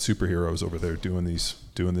 CrossFit superheroes over there doing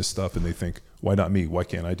this stuff. And they think, why not me? Why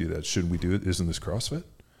can't I do that? Shouldn't we do it? Isn't this CrossFit?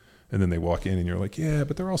 And then they walk in and you're like, yeah,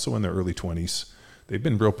 but they're also in their early 20s. They've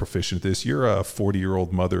been real proficient at this. You're a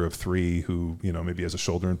 40-year-old mother of 3 who, maybe has a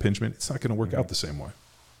shoulder impingement. It's not going to work out the same way.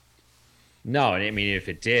 No, and I mean, if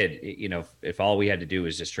it did, if all we had to do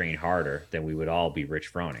was just train harder, then we would all be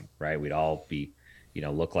Rich Froning, right? We'd all be,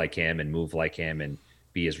 look like him and move like him and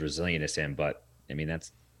be as resilient as him. But I mean,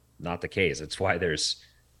 that's not the case. That's why there's,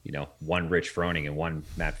 one Rich Froning and one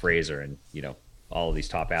Matt Fraser and, all of these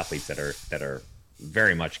top athletes that are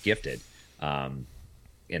very much gifted and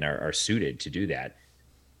are suited to do that.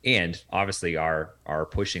 And obviously are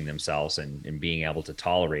pushing themselves and being able to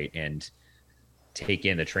tolerate and take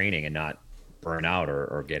in the training and not burn out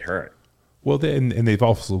or get hurt. Well, and they've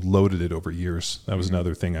also loaded it over years. That was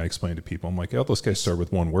another thing I explained to people. I'm like, oh, those guys start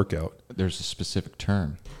with one workout. There's a specific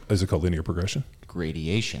term. Is it called linear progression?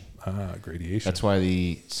 Gradation. Gradation. That's why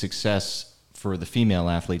the success for the female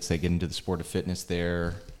athletes that get into the sport of fitness,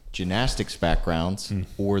 their gymnastics backgrounds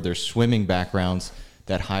or their swimming backgrounds,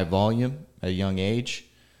 that high volume at a young age,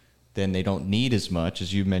 then they don't need as much,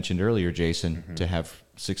 as you mentioned earlier, Jason, to have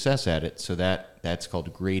success at it. So that's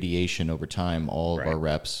called gradation over time. All of our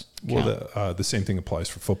reps count. Well, the same thing applies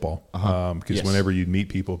for football. Because whenever you meet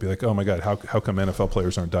people, be like, oh my God, how come NFL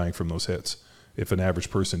players aren't dying from those hits? If an average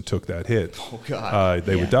person took that hit,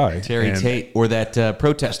 they would die. Terry Tate or that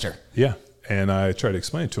protester. Yeah. And I try to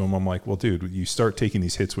explain it to him. I'm like, well, dude, you start taking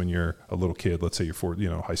these hits when you're a little kid. Let's say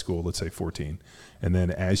you're high school, let's say 14. And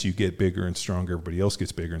then as you get bigger and stronger, everybody else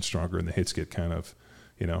gets bigger and stronger, and the hits get kind of,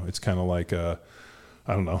 it's kind of like, I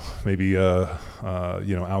don't know, maybe,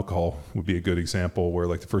 alcohol would be a good example where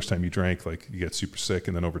like the first time you drank, like you get super sick,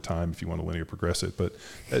 and then over time, if you want to linear progress it. But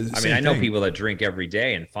I know people that drink every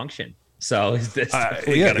day and function. So it's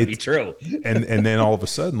definitely going to be true. and then all of a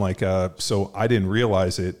sudden, so I didn't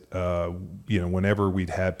realize it, whenever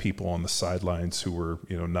we'd had people on the sidelines who were,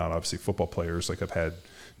 not obviously football players, like I've had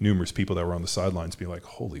numerous people that were on the sidelines be like,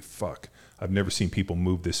 holy fuck, I've never seen people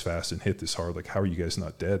move this fast and hit this hard. Like, how are you guys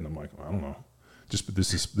not dead? And I'm like, I don't know. Just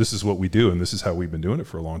this is what we do, and this is how we've been doing it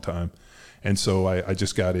for a long time. And so I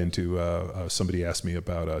just got into somebody asked me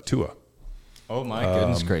about Tua. Oh my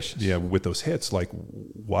goodness gracious! Yeah, with those hits, like,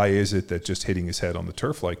 why is it that just hitting his head on the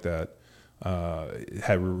turf like that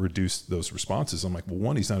had reduced those responses? I'm like, well,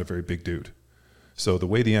 one, he's not a very big dude. So the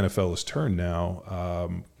way the NFL is turned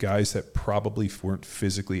now, guys that probably weren't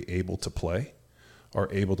physically able to play are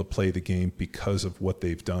able to play the game because of what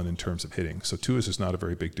they've done in terms of hitting. So Tua is just not a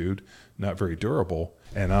very big dude, not very durable.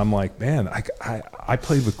 And I'm like, man, I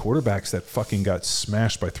played with quarterbacks that fucking got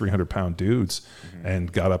smashed by 300-pound dudes and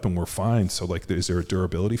got up and were fine. So, like, is there a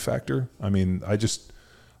durability factor? I mean, I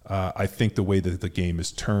think the way that the game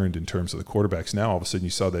is turned in terms of the quarterbacks now, all of a sudden you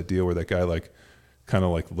saw that deal where that guy, like, kind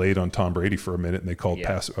of like laid on Tom Brady for a minute, and they called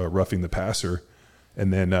roughing the passer.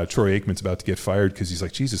 And then Troy Aikman's about to get fired because he's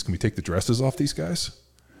like, Jesus, can we take the dresses off these guys?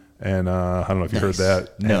 And I don't know if you heard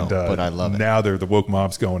that. No, and, but I love it. Now the woke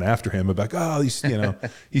mob's going after him about, oh, he's,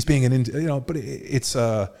 he's being but it's,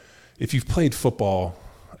 if you've played football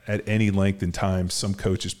at any length in time, some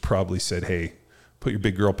coaches probably said, hey, put your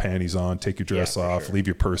big girl panties on, take your dress off, leave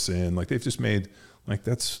your purse in. Like, they've just made, like,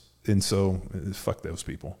 that's, and so fuck those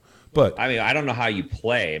people. But I mean, I don't know how you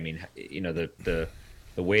play. I mean,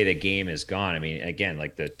 the way the game has gone. I mean, again,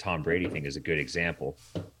 like the Tom Brady thing is a good example.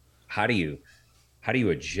 How do you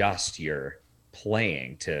adjust your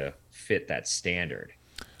playing to fit that standard?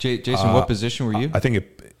 Jason, what position were you? I think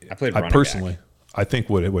I played running personally, back. I think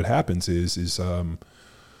what happens is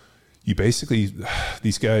you basically,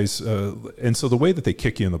 these guys, and so the way that they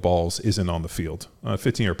kick you in the balls isn't on the field.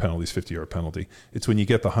 15-yard penalty is 50-yard penalty. It's when you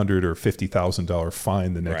get the $100,000 or $50,000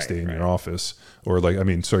 fine the next day in your office, or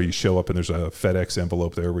you show up and there's a FedEx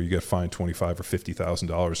envelope there where you get fined $25,000 or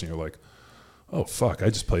 $50,000, and you're like, oh fuck, I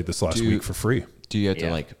just played this last week for free. Do you have to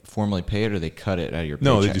like formally pay it, or they cut it out of your paycheck?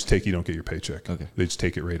 No, they just you don't get your paycheck. Okay. They just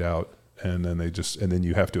take it right out, and then then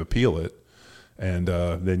you have to appeal it. And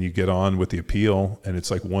then you get on with the appeal, and it's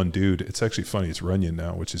like one dude. It's actually funny. It's Runyon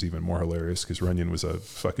now, which is even more hilarious because Runyon was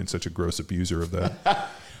such a gross abuser of that.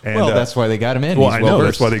 And, that's why they got him in. Well, He's I know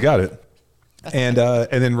that's why they got it. And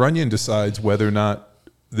then Runyon decides whether or not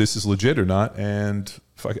this is legit or not. And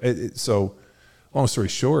so, long story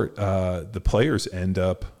short, the players end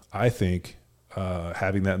up, I think,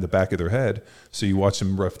 having that in the back of their head. So you watch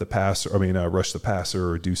them rush the passer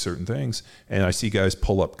or do certain things, and I see guys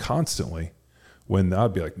pull up constantly. When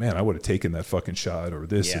I'd be like, man, I would have taken that fucking shot or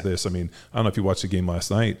this or this. I mean, I don't know if you watched the game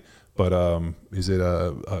last night, but is it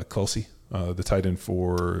Kelce, the tight end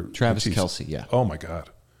for Travis Kelce? Yeah. Oh my God,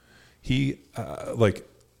 he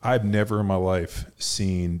I've never in my life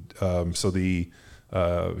seen. He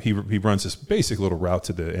runs this basic little route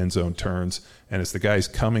to the end zone, turns, and as the guy's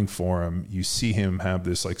coming for him, you see him have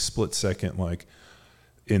this like split second, like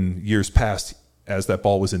in years past, as that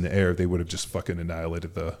ball was in the air, they would have just fucking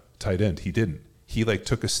annihilated the tight end. He didn't. He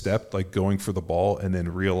took a step going for the ball and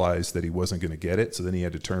then realized that he wasn't going to get it. So then he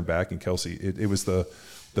had to turn back, and Kelce, it was the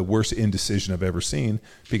worst indecision I've ever seen,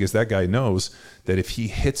 because that guy knows that if he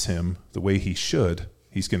hits him the way he should,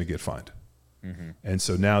 he's going to get fined. Mm-hmm. And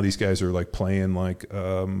so now these guys are playing it's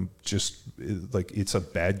a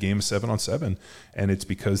bad game of 7-on-7, and it's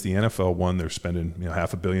because the NFL, they're spending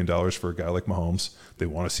 $500 million for a guy like Mahomes. They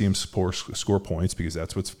want to see him score points because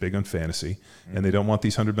that's what's big on fantasy, and they don't want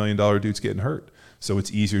these $100 million dudes getting hurt. So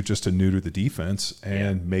it's easier just to neuter the defense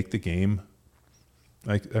and make the game.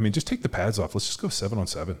 Just take the pads off. Let's just go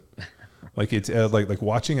 7-on-7. It's like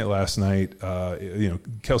watching it last night.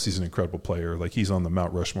 Kelce's an incredible player. He's on the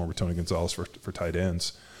Mount Rushmore with Tony Gonzalez for tight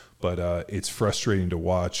ends. But it's frustrating to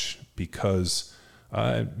watch because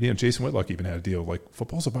Jason Whitlock even had a deal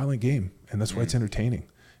football's a violent game, and that's why it's entertaining.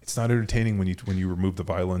 It's not entertaining when you remove the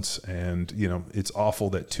violence, and it's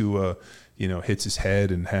awful that Tua hits his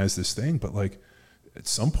head and has this thing. But at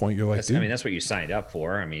some point you're like, dude, that's what you signed up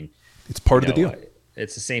for. It's part of the deal.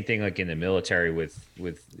 It's the same thing in the military with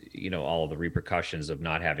all of the repercussions of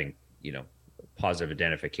not having positive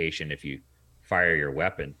identification if you fire your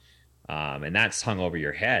weapon, and that's hung over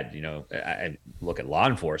your head. I look at law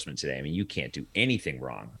enforcement today. You can't do anything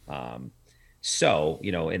wrong. So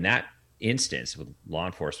in that instance, with law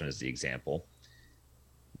enforcement as the example,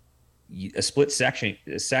 a split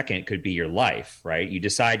second could be your life, right? You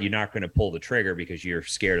decide you're not going to pull the trigger because you're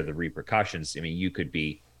scared of the repercussions. You could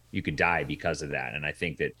die because of that. And I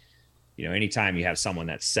think that, anytime you have someone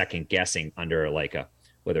that's second guessing under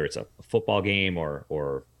whether it's a football game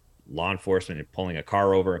or law enforcement and pulling a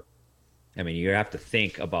car over, you have to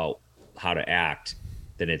think about how to act,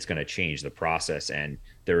 then it's going to change the process. And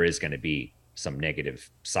there is going to be some negative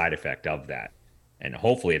side effect of that. And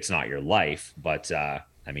hopefully it's not your life, but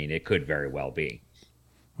it could very well be.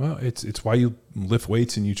 Well, it's why you lift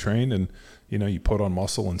weights and you train, and you put on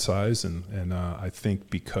muscle and size, and I think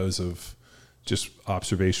because of just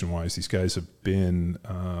observation-wise, these guys have been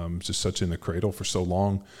just such in the cradle for so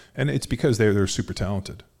long, and it's because they're super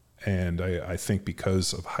talented, and I think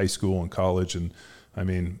because of high school and college, and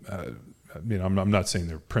I'm not saying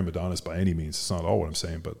they're prima donnas by any means. It's not all what I'm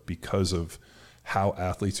saying, but because of how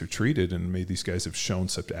athletes are treated, and maybe these guys have shown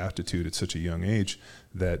such aptitude at such a young age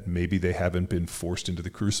that maybe they haven't been forced into the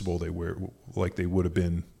crucible they would have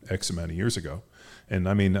been X amount of years ago. And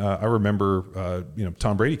I remember,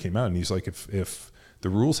 Tom Brady came out and he's like, if the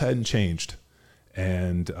rules hadn't changed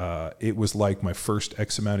and it was like my first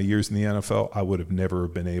X amount of years in the NFL, I would have never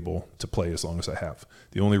been able to play as long as I have.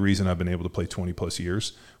 The only reason I've been able to play 20 plus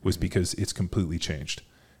years was because it's completely changed.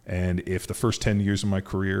 And if the first 10 years of my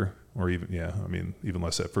career, or even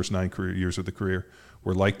less, that first 9 years of the career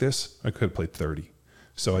were like this, I could have played 30.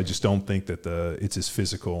 So I just don't think that it's as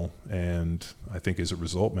physical. And I think as a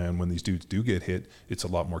result, man, when these dudes do get hit, it's a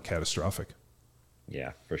lot more catastrophic.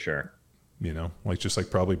 Yeah, for sure. Just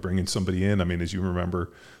probably bringing somebody in. As you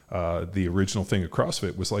remember, the original thing of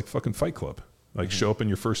CrossFit was fucking Fight Club. Show up on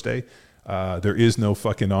your first day. There is no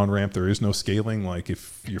fucking on-ramp. There is no scaling.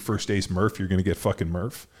 If your first day's Murph, you're going to get fucking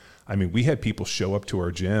Murph. I mean, we had people show up to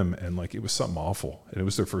our gym and like it was something awful, and it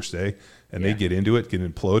was their first day, and Yeah. they get into it, get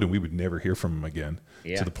implode, and we would never hear from them again.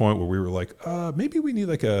 Yeah. To the point where we were like, maybe we need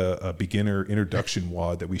like a beginner introduction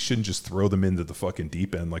WOD that we shouldn't just throw them into the fucking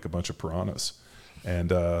deep end like a bunch of piranhas.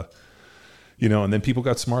 And you know, and then people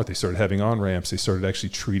got smart. They started having on ramps. They started actually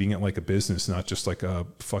treating it like a business, not just like a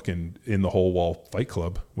fucking in the whole wall fight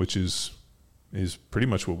club, which is pretty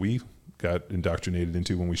much what we got indoctrinated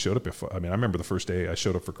into when we showed up. I mean, I remember the first day I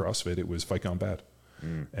showed up for CrossFit, it was Fight Gone Bad.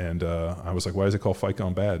 And I was like, why is it called Fight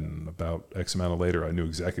Gone Bad? And about X amount of later, I knew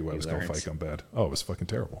exactly why it was called Fight Gone Bad. Oh, it was fucking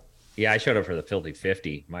terrible. Yeah, I showed up for the Filthy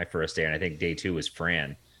 50 my first day, and I think day 2 was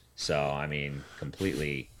Fran. So, I mean,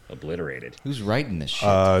 completely obliterated. Who's writing this shit?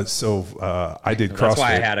 I did CrossFit. That's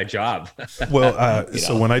why I had a job. Well,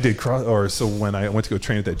 so when I did when I went to go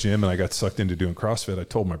train at that gym and I got sucked into doing CrossFit, I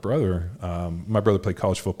told my brother. My brother played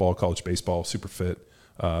college football, college baseball, super fit,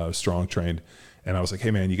 strong, trained. And I was like, hey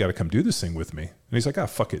man, you got to come do this thing with me. And he's like,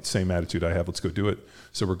 fuck it, same attitude I have. Let's go do it.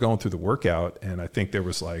 So we're going through the workout, and I think there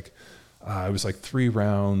was like, it was like 3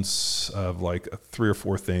 rounds of like 3 or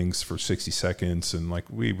 4 things for 60 seconds, and like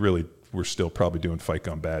we really were still probably doing Fight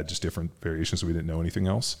Gone Bad, just different variations. We didn't know anything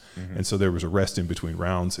else. And so there was a rest in between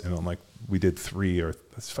rounds, and I'm like, we did 3 or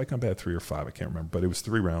Fight Gone Bad 3 or 5, I can't remember, but it was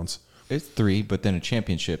 3 rounds. It's 3, but then a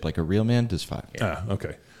championship, like a real man, does 5.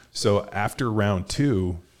 Okay. So after round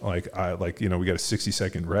 2, we got a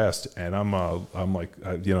 60-second rest, and I'm like,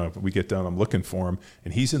 we get done, I'm looking for him,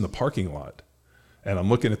 and he's in the parking lot. And I'm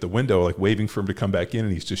looking at the window, like waving for him to come back in,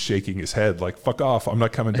 and he's just shaking his head, like, fuck off, I'm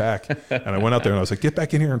not coming back. And I went out there and I was like, get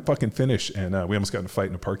back in here and fucking finish. And we almost got in a fight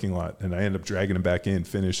in a parking lot, and I ended up dragging him back in,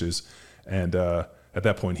 finishes. And at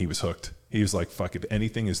that point, he was hooked. He was like, fuck, if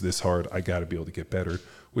anything is this hard, I got to be able to get better,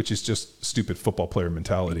 which is just stupid football player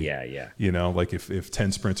mentality. Yeah. You know, like if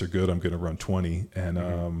 10 sprints are good, I'm going to run 20.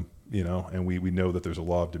 And, you know, and we know that there's a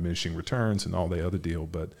law of diminishing returns and all the other deal,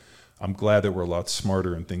 but I'm glad that we're a lot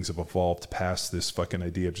smarter and things have evolved past this fucking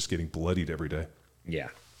idea of just getting bloodied every day. Yeah,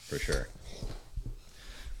 for sure.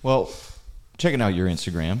 Well, checking out your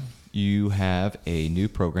Instagram, you have a new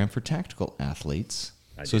program for tactical athletes.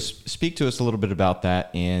 I So do. speak to us a little bit about that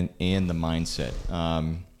and the mindset.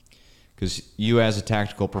 Because you as a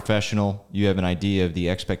tactical professional, you have an idea of the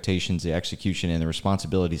expectations, the execution, and the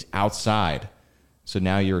responsibilities outside. So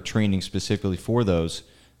now you're training specifically for those.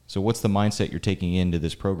 So what's the mindset you're taking into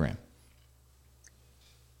this program?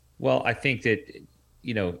 Well, I think that,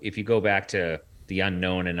 you know, if you go back to the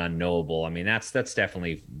unknown and unknowable, I mean, that's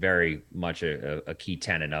definitely very much a key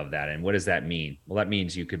tenet of that. And what does that mean? Well, that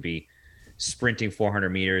means you could be sprinting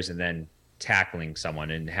 400 meters and then tackling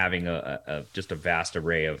someone and having just a vast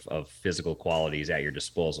array of physical qualities at your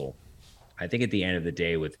disposal. I think at the end of the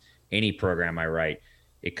day, with any program I write,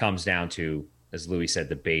 it comes down to, as Louis said,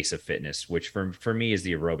 the base of fitness, which for me is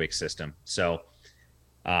the aerobic system. So,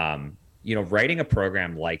 you know, writing a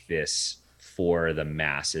program like this for the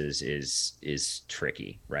masses is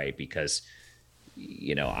tricky, right? Because,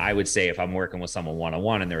 you know, I would say if I'm working with someone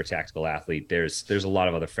one-on-one and they're a tactical athlete, there's a lot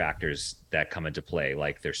of other factors that come into play,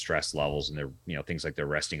 like their stress levels and their, you know, things like their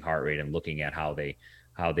resting heart rate and looking at how they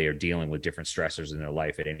are dealing with different stressors in their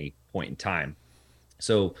life at any point in time.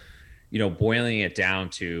 So, you know, boiling it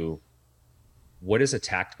down to what does a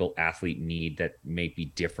tactical athlete need that may be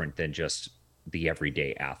different than just the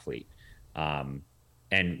everyday athlete?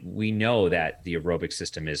 And we know that the aerobic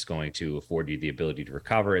system is going to afford you the ability to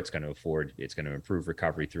recover. It's going to improve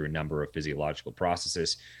recovery through a number of physiological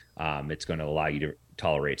processes. It's going to allow you to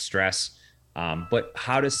tolerate stress. But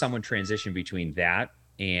how does someone transition between that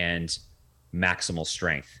and maximal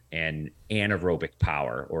strength and anaerobic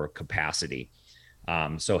power or capacity?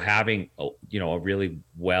 So having, you know, a really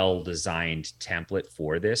well-designed template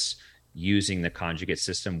for this, using the conjugate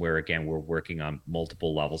system where, again, we're working on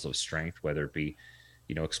multiple levels of strength, whether it be,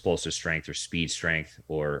 you know, explosive strength or speed strength,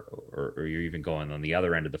 or you're even going on the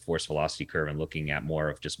other end of the force velocity curve and looking at more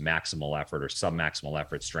of just maximal effort or sub-maximal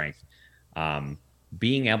effort strength.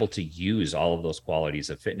 Being able to use all of those qualities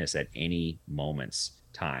of fitness at any moment's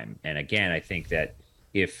time. And again, I think that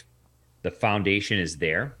if the foundation is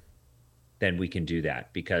there, then we can do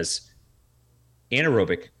that, because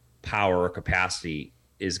anaerobic power or capacity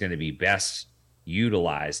is going to be best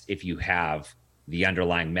utilized if you have the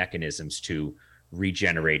underlying mechanisms to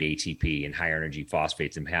regenerate ATP and higher energy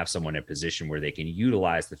phosphates and have someone in a position where they can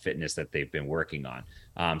utilize the fitness that they've been working on.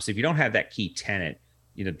 So if you don't have that key tenet,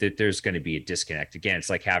 you know, there's going to be a disconnect. Again, it's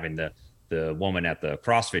like having the woman at the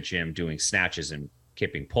CrossFit gym doing snatches and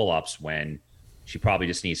kipping pull-ups when she probably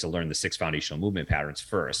just needs to learn the 6 foundational movement patterns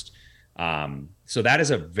first. So that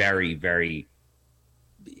is a very, very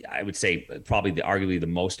I would say probably arguably the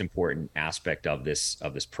most important aspect of this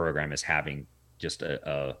program is having just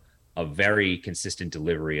a very consistent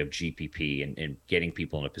delivery of GPP and getting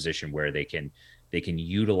people in a position where they can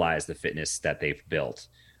utilize the fitness that they've built.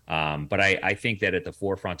 But I think that at the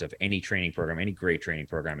forefront of any training program, any great training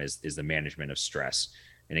program is the management of stress.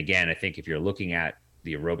 And again, I think if you're looking at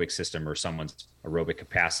the aerobic system or someone's aerobic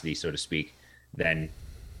capacity, so to speak, then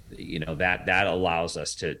that allows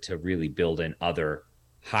us to really build in other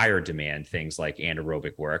higher demand things like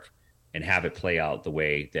anaerobic work and have it play out the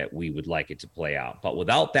way that we would like it to play out. But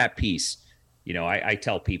without that piece, I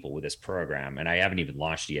tell people with this program, and I haven't even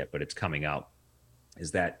launched it yet, but it's coming out,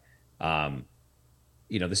 is that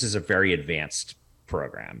this is a very advanced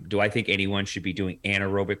program. Do I think anyone should be doing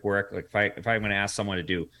anaerobic work? Like if I'm going to ask someone to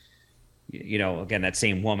do, again, that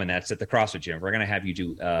same woman that's at the CrossFit gym, we're going to have you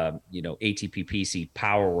do, ATP PC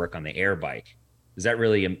power work on the air bike. Is that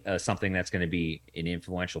really something that's going to be an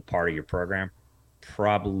influential part of your program?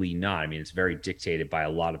 Probably not. I mean, it's very dictated by a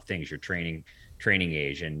lot of things, your training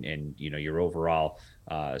age and your overall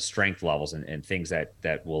strength levels and things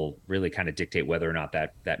that will really kind of dictate whether or not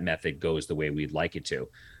that method goes the way we'd like it to.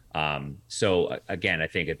 So again, I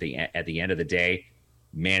think at the end of the day,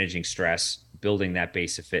 managing stress, building that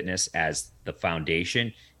base of fitness as the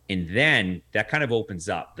foundation, and then that kind of opens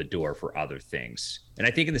up the door for other things. And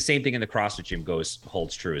I think the same thing in the CrossFit gym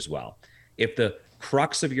holds true as well. If the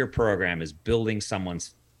crux of your program is building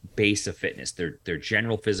someone's base of fitness, their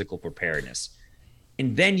general physical preparedness,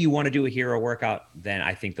 and then you want to do a hero workout, then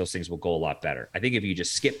I think those things will go a lot better. I think if you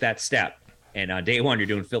just skip that step and on day one you're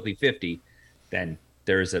doing filthy 50, then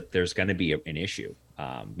there's going to be an issue.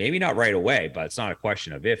 Maybe not right away, but it's not a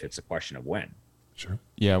question of if, it's a question of when. Sure.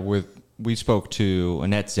 Yeah, we spoke to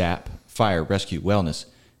Annette Zapp, Fire Rescue Wellness,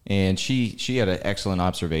 and she had an excellent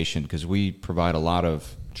observation because we provide a lot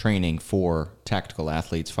of training for tactical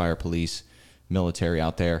athletes, fire police, military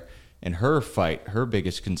out there. And her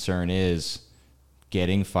biggest concern is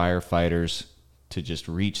getting firefighters to just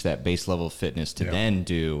reach that base level of fitness to then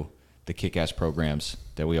do the kick-ass programs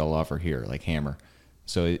that we all offer here, like Hammer.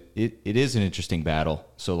 So it is an interesting battle.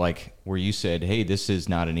 So like where you said, hey, this is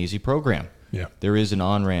not an easy program. Yeah. There is an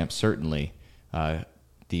on-ramp, certainly.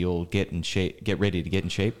 The old get ready to get in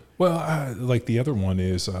shape. Well, like the other one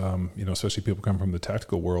is, especially people come from the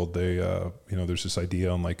tactical world, they, there's this idea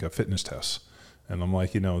on like a fitness test. And I'm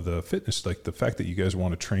like, the fitness, like the fact that you guys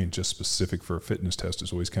want to train just specific for a fitness test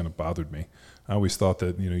has always kind of bothered me. I always thought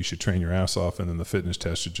that, you should train your ass off and then the fitness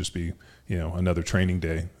test should just be, another training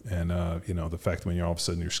day. And, the fact that when you're all of a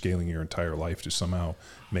sudden you're scaling your entire life to somehow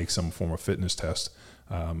make some form of fitness test,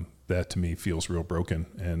 that to me feels real broken.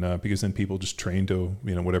 And because then people just train to,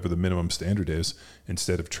 whatever the minimum standard is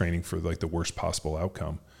instead of training for like the worst possible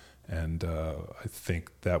outcome. And I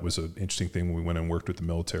think that was an interesting thing when we went and worked with the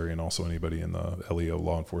military and also anybody in the LEO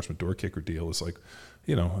law enforcement door kicker deal is like,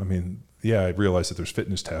 I realize that there's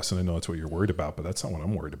fitness tests and I know that's what you're worried about, but that's not what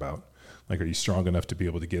I'm worried about. Like, are you strong enough to be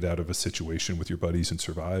able to get out of a situation with your buddies and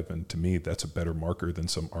survive? And to me, that's a better marker than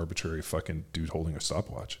some arbitrary fucking dude holding a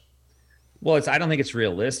stopwatch. Well, I don't think it's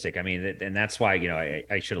realistic. I mean, and that's why,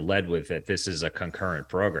 I should have led with that. This is a concurrent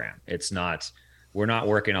program. It's not, we're not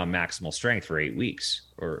working on maximal strength for 8 weeks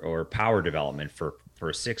or power development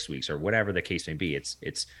for 6 weeks or whatever the case may be.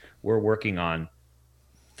 We're working on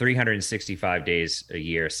 365 days a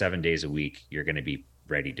year, 7 days a week. You're going to be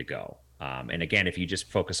ready to go. And again, if you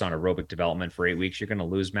just focus on aerobic development for 8 weeks, you're going to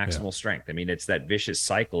lose maximal strength. I mean, it's that vicious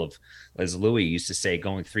cycle of, as Louis used to say,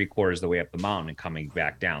 going 3/4 of the way up the mountain and coming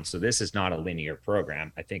back down. So this is not a linear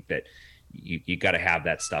program. I think that you got to have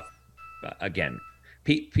that stuff. Again,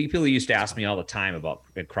 people used to ask me all the time about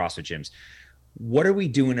at CrossFit gyms, what are we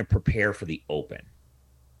doing to prepare for the Open?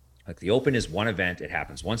 Like the Open is one event. It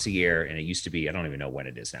happens once a year. And it used to be, I don't even know when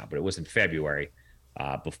it is now, but it was in February,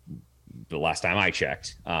 the last time I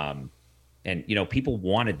checked. And, people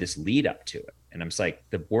wanted this lead up to it. And I'm just like,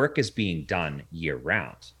 the work is being done year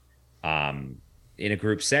round. In a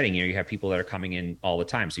group setting, you have people that are coming in all the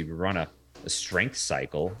time. So if you run a strength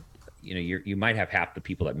cycle, you might have half the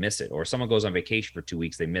people that miss it, or someone goes on vacation for 2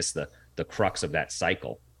 weeks, they miss the crux of that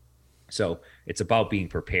cycle. So it's about being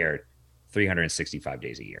prepared 365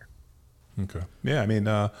 days a year. Okay. Yeah. I mean,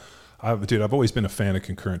 I've always been a fan of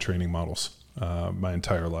concurrent training models. My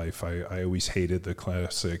entire life. I always hated the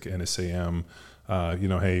classic NSAM, hey,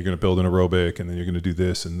 you're going to build an aerobic and then you're going to do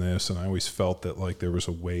this and this. And I always felt that like there was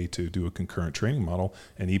a way to do a concurrent training model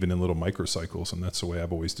and even in little microcycles. And that's the way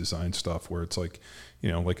I've always designed stuff where it's like,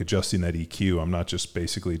 like adjusting that EQ. I'm not just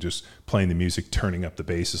basically just playing the music, turning up the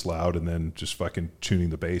bass as loud and then just fucking tuning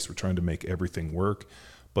the bass. We're trying to make everything work.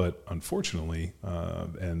 But unfortunately,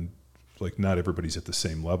 and like not everybody's at the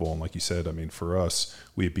same level. And like you said, I mean, for us,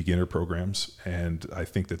 we have beginner programs, and I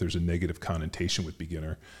think that there's a negative connotation with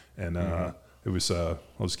beginner. And it was, I'll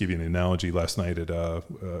just give you an analogy. Last night at,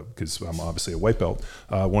 because I'm obviously a white belt,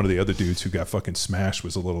 one of the other dudes who got fucking smashed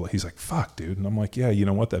was he's like, fuck, dude. And I'm like, yeah, you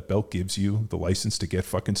know what? That belt gives you the license to get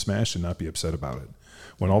fucking smashed and not be upset about it.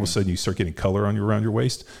 When all of a sudden you start getting color around your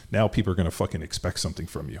waist, now people are going to fucking expect something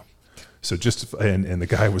from you. So and the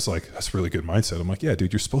guy was like, that's a really good mindset. I'm like, yeah,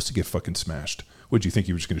 dude, you're supposed to get fucking smashed. What, do you think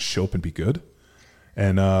you were just going to show up and be good?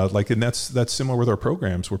 And and that's similar with our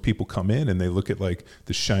programs, where people come in and they look at like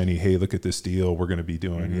the shiny, hey, look at this deal. We're going to be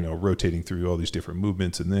doing, rotating through all these different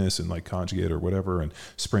movements and this and like conjugate or whatever and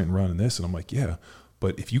sprint and run and this. And I'm like, yeah,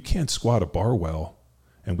 but if you can't squat a bar well,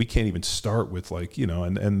 and we can't even start with like,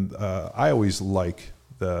 I always like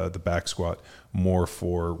the back squat more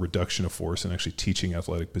for reduction of force and actually teaching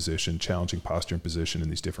athletic position, challenging posture and position in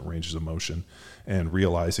these different ranges of motion, and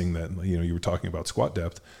realizing that, you were talking about squat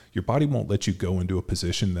depth, your body won't let you go into a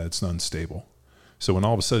position that's unstable. So when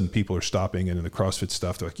all of a sudden people are stopping, and in the CrossFit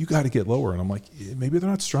stuff, they're like, you got to get lower. And I'm like, maybe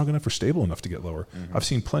they're not strong enough or stable enough to get lower. I've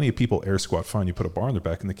seen plenty of people air squat fine. You put a bar on their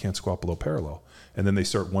back and they can't squat below parallel. And then they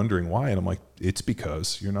start wondering why. And I'm like, it's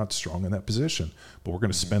because you're not strong in that position. But we're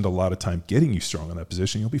going to spend a lot of time getting you strong in that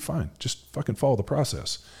position. You'll be fine. Just fucking follow the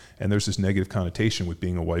process. And there's this negative connotation with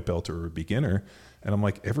being a white belt or a beginner. And I'm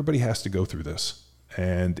like, everybody has to go through this.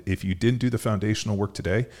 And if you didn't do the foundational work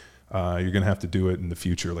today, you're going to have to do it in the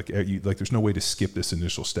future. Like there's no way to skip this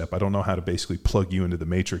initial step. I don't know how to basically plug you into the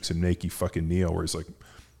matrix and make you fucking Neo, where it's like,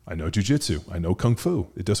 I know jujitsu, I know Kung Fu.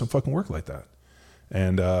 It doesn't fucking work like that.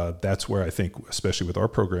 And that's where I think, especially with our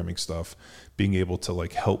programming stuff, being able to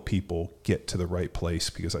like help people get to the right place,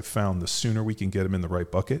 because I found the sooner we can get them in the right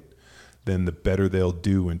bucket, then the better they'll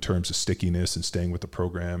do in terms of stickiness and staying with the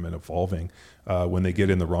program and evolving. When they get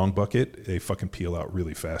in the wrong bucket, they fucking peel out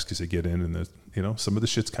really fast, because they get in and some of the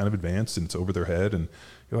shit's kind of advanced and it's over their head, and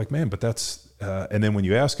you're like, man, but that's, and then when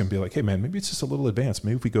you ask them, be like, hey man, maybe it's just a little advanced.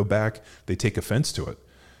 Maybe if we go back, they take offense to it.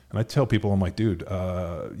 And I tell people, I'm like, dude,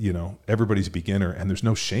 everybody's a beginner, and there's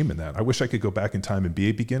no shame in that. I wish I could go back in time and be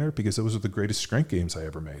a beginner, because those are the greatest strength games I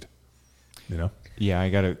ever made. Yeah, I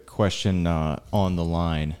got a question on the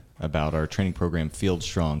line about our training program, Field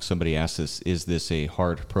Strong. Somebody asked us, is this a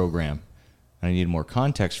hard program? And I needed more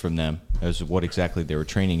context from them as to what exactly they were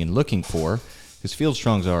training and looking for, because Field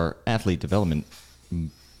Strong's our athlete development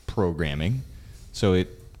programming. So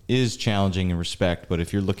it is challenging in respect, but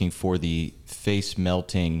if you're looking for the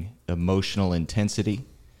face-melting emotional intensity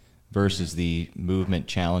versus the movement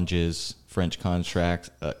challenges, French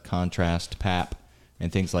contrast, PAP,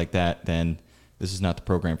 and things like that, then this is not the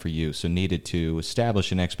program for you. So needed to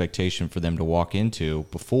establish an expectation for them to walk into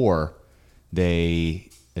before me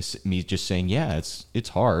just saying, yeah, it's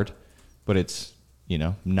hard, but it's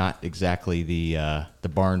not exactly the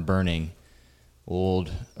barn burning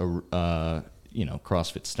old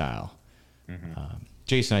CrossFit style.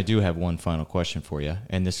 Jason, I do have one final question for you,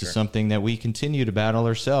 and this is something that we continue to battle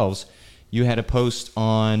ourselves. You had a post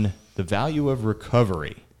on the value of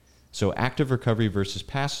recovery. So active recovery versus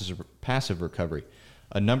passive recovery.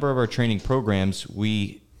 A number of our training programs,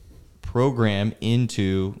 we program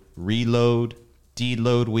into reload,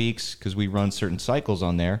 deload weeks, because we run certain cycles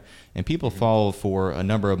on there, and people follow for a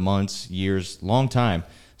number of months, years, long time.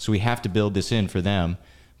 So we have to build this in for them.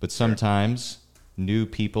 But sometimes new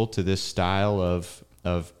people to this style of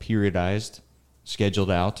periodized, scheduled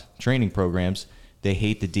out training programs, they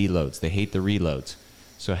hate the deloads, they hate the reloads.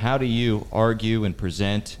 So how do you argue and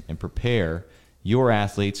present and prepare your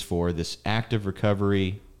athletes for this active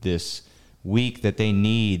recovery, this week that they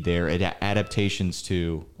need their adaptations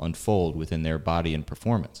to unfold within their body and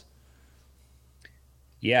performance?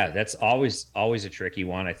 Yeah, that's always a tricky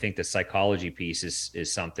one. I think the psychology piece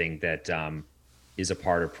is something that is a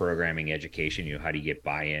part of programming education. How do you get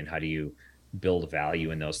buy-in? How do you build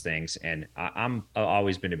value in those things? And I've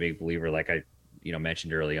always been a big believer, like I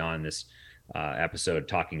mentioned early on this episode,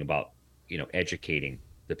 talking about educating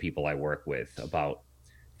the people I work with about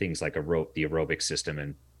things like the aerobic system,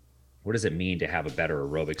 and what does it mean to have a better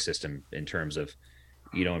aerobic system in terms of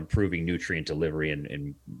improving nutrient delivery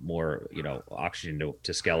and more oxygen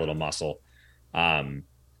to skeletal muscle.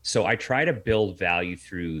 So I try to build value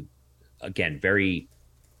through, again, very,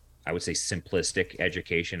 I would say, simplistic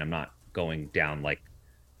education. I'm not going down like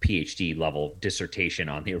PhD level dissertation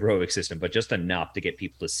on the aerobic system, but just enough to get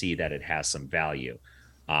people to see that it has some value.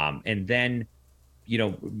 And then,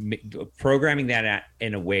 programming that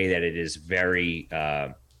in a way that it is very,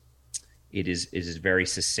 it is very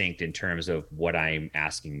succinct in terms of what I'm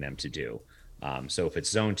asking them to do. So if it's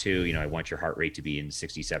zone 2, I want your heart rate to be in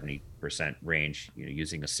 60-70% range,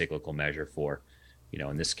 using a cyclical measure for,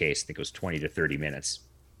 in this case, I think it was 20 to 30 minutes.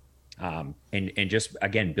 And just,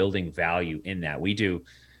 again, building value in that. We do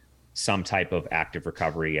some type of active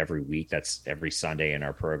recovery every week. That's every Sunday in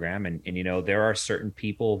our program. And there are certain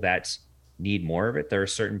people that need more of it. There are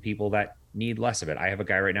certain people that need less of it. I have a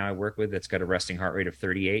guy right now I work with that's got a resting heart rate of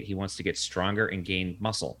 38. He wants to get stronger and gain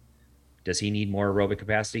muscle. Does he need more aerobic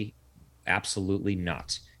capacity? Absolutely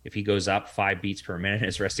not. If he goes up 5 beats per minute in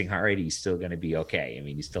his resting heart rate, he's still going to be okay. I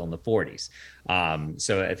mean, he's still in the 40s.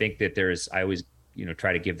 So I think that I always,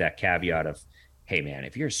 try to give that caveat of, hey man,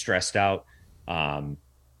 if you're stressed out, and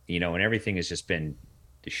everything has just been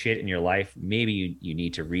the shit in your life, maybe you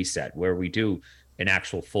need to reset, where we do an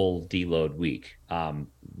actual full deload week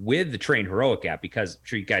with the Train Heroic app, because I'm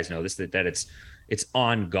sure you guys know this, that it's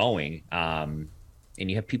ongoing. And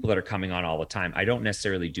you have people that are coming on all the time. I don't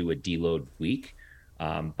necessarily do a deload week,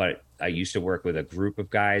 but I used to work with a group of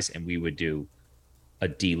guys, and we would do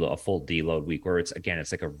a full deload week, where it's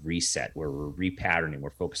like a reset, where we're repatterning, we're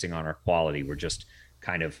focusing on our quality, we're just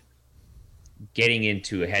kind of getting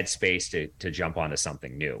into a headspace to jump onto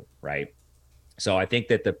something new, right? So I think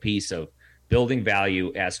that the piece of building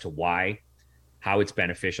value as to why, how it's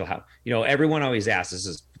beneficial, how, everyone always asks, this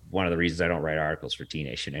is one of the reasons I don't write articles for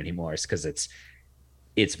T-Nation anymore, is because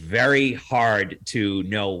it's very hard to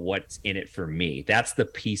know what's in it for me. That's the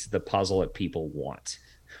piece of the puzzle that people want.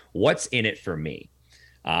 What's in it for me?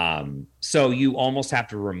 So you almost have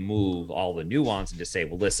to remove all the nuance and just say,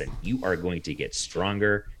 well, listen, you are going to get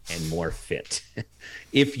stronger and more fit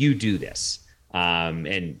if you do this,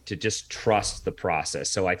 and to just trust the process.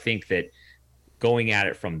 So I think that going at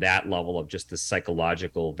it from that level of just the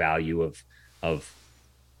psychological value of,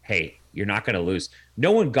 hey, you're not going to lose.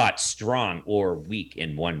 No one got strong or weak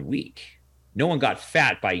in 1 week. No one got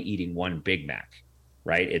fat by eating one Big Mac,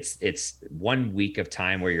 right? It's 1 week of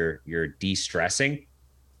time where you're de-stressing.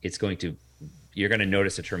 You're going to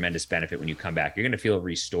notice a tremendous benefit when you come back. You're going to feel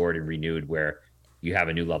restored and renewed, where you have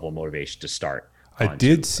a new level of motivation to start. I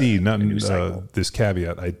did see this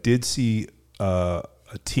caveat. I did see a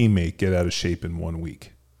teammate get out of shape in 1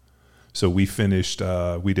 week. So we finished,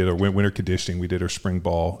 we did our winter conditioning, we did our spring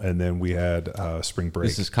ball, and then we had spring break.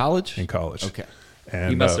 This is college? In college. Okay. And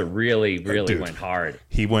he must have really went hard.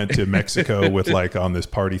 He went to Mexico with on this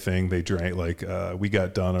party thing. They drank we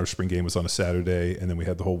got done. Our spring game was on a Saturday, and then we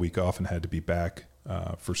had the whole week off and had to be back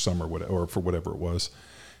for summer or for whatever it was.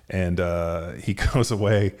 And he goes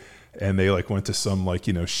away, and they went to some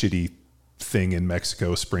shitty thing in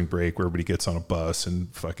Mexico, spring break, where everybody gets on a bus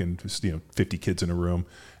and fucking 50 kids in a room.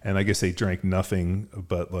 And I guess they drank nothing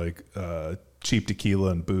but cheap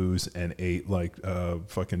tequila and booze, and ate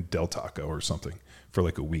fucking Del Taco or something for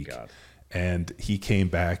a week. God. And he came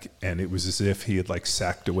back, and it was as if he had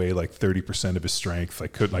sacked away 30% of his strength.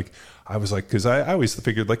 I was because I always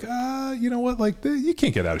figured you know what, you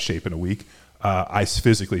can't get out of shape in a week. I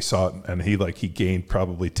physically saw it, and he gained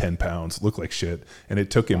probably 10 pounds, looked like shit. And it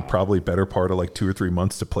took him probably better part of 2 or 3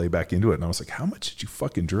 months to play back into it. And I was like, how much did you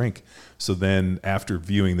fucking drink? So then after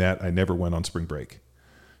viewing that, I never went on spring break.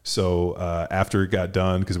 So after it got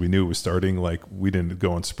done, because we knew it was starting, we didn't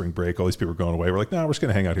go on spring break. All these people were going away. We're like, nah, we're just going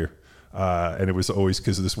to hang out here. And it was always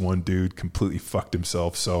because of this one dude completely fucked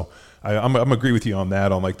himself. So I'm agree with you on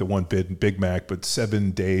that, on the one Big Mac, but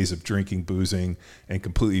 7 days of drinking, boozing, and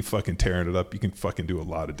completely fucking tearing it up, you can fucking do a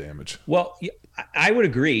lot of damage. Well, I would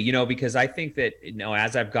agree, because I think that,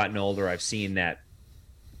 as I've gotten older, I've seen that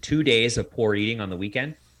 2 days of poor eating on the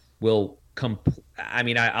weekend will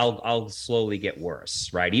I'll slowly get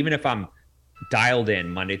worse, right? Even if I'm dialed in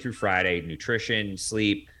Monday through Friday, nutrition,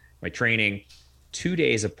 sleep, my training, 2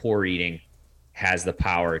 days of poor eating has the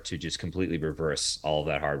power to just completely reverse all of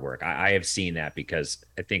that hard work. I have seen that, because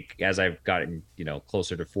I think as I've gotten,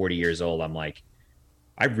 closer to 40 years old, I'm I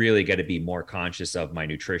really got to be more conscious of my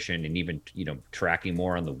nutrition, and even, tracking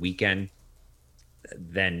more on the weekend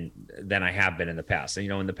than I have been in the past. And,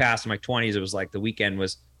 in the past, in my 20s, it was the weekend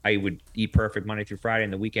was, I would eat perfect Monday through Friday,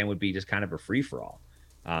 and the weekend would be just kind of a free for all.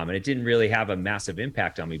 And it didn't really have a massive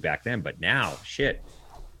impact on me back then, but now, shit,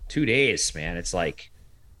 2 days, man. It's I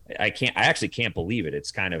actually can't believe it.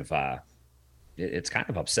 It's kind of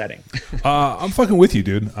upsetting. I'm fucking with you,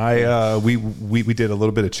 dude. We did a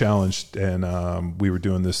little bit of challenge, and we were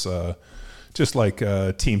doing this just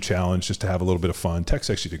a team challenge, just to have a little bit of fun. Tex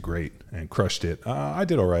actually did great and crushed it. I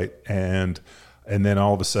did all right, and then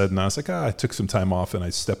all of a sudden I was I took some time off, and I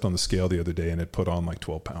stepped on the scale the other day, and it put on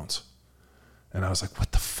 12 pounds, and I was like,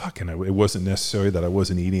 what the fuck fucking, it wasn't necessarily that I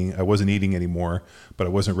wasn't eating anymore, but I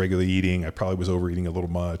wasn't regularly eating. I probably was overeating a little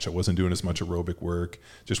much. I wasn't doing as much aerobic work,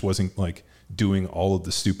 just wasn't like doing all of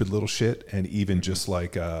the stupid little shit. And even just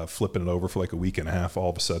like flipping it over for like a week and a half, all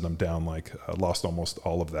of a sudden I'm down, like I lost almost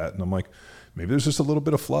all of that. And I'm like, maybe there's just a little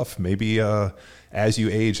bit of fluff. Maybe as you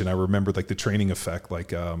age, and I remember like the training effect,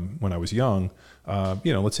 like when I was young,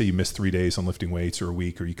 let's say you miss 3 days on lifting weights or a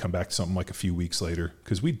week, or you come back to something like a few weeks later.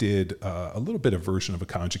 Because we did a little bit of version of a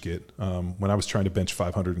conjugate. When I was trying to bench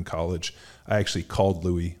 500 in college, I actually called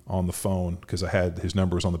Louis on the phone because I had his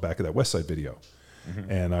numbers on the back of that Westside video.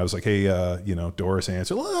 Mm-hmm. And I was like, hey, Doris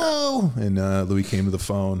answered, hello. And Louis came to the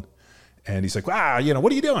phone. And he's like, what are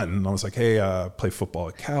you doing? And I was like, hey, play football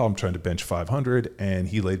at Cal. I'm trying to bench 500. And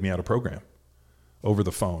he laid me out a program over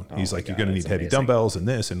the phone. He's like, you're going to need heavy dumbbells and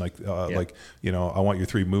this. And like, I want your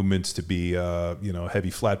 3 movements to be,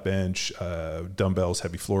 heavy flat bench, dumbbells,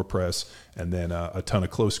 heavy floor press, and then a ton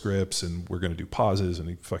of close grips. And we're going to do pauses. And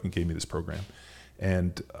he fucking gave me this program.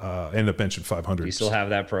 And ended up benching 500. You still have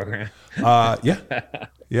that program? Yeah.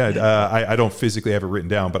 I don't physically have it written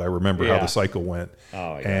down, but I remember how the cycle went.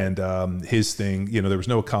 Oh, yeah. And his thing, there was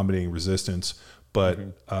no accommodating resistance, but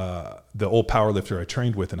the old power lifter I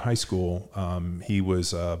trained with in high school, he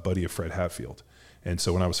was a buddy of Fred Hatfield. And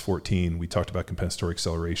so when I was 14, we talked about compensatory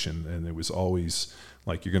acceleration, and it was always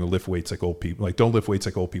like, you're going to lift weights like old people. Like, don't lift weights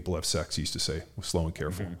like old people have sex, he used to say, slow and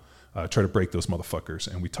careful. Try to break those motherfuckers.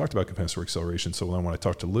 And we talked about compensatory acceleration. So when I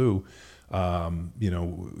talked to Lou,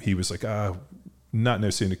 he was like, not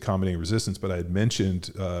necessarily accommodating resistance, but I had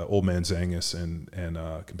mentioned Old Man Zangus and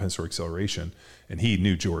compensatory acceleration, and he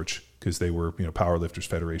knew George because they were powerlifters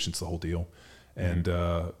federations, the whole deal. And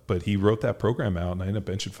but he wrote that program out, and I ended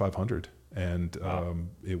up benching 500, and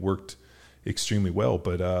it worked extremely well.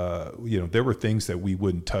 But there were things that we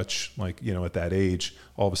wouldn't touch, like at that age.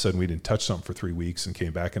 All of a sudden we didn't touch something for 3 weeks and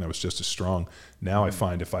came back and I was just as strong. Now I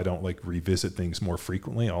find if I don't like revisit things more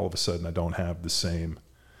frequently, all of a sudden I don't have the same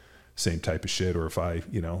type of shit. Or if I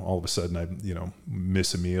all of a sudden I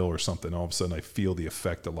miss a meal or something, all of a sudden I feel the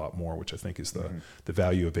effect a lot more, which I think is the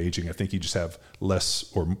value of aging. I think you just have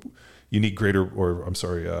less, or you need greater, or I'm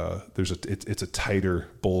sorry, it's a tighter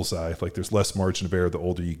bullseye. Like there's less margin of error the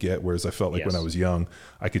older you get. Whereas I felt like when I was young,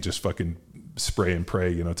 I could just fucking spray and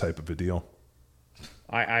pray, type of a deal.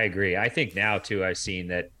 I agree. I think now too, I've seen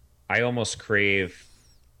that I almost crave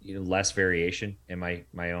less variation in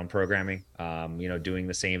my own programming. Doing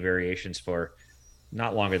the same variations for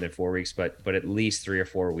not longer than 4 weeks, but at least 3 or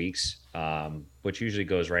 4 weeks, which usually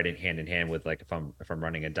goes right in hand with like if I'm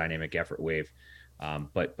running a dynamic effort wave.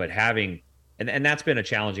 But having, and that's been a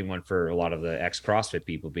challenging one for a lot of the ex-CrossFit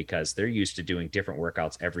people because they're used to doing different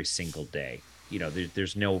workouts every single day.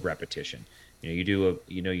 There's no repetition. You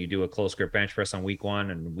do a close grip bench press on week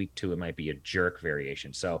 1, and week 2 it might be a jerk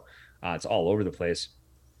variation. So it's all over the place.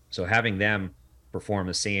 So having them perform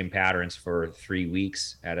the same patterns for 3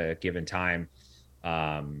 weeks at a given time,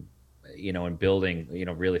 and building,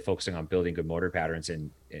 really focusing on building good motor patterns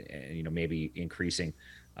and maybe increasing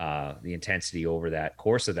the intensity over that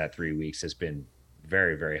course of that 3 weeks has been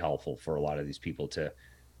very, very helpful for a lot of these people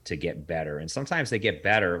to get better. And sometimes they get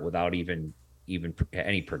better without even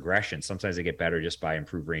any progression. Sometimes they get better just by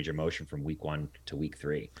improved range of motion from week 1 to week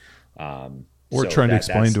 3. Or trying to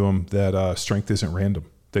explain to them that strength isn't random,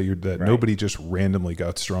 that nobody just randomly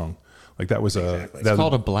got strong. Like that was it's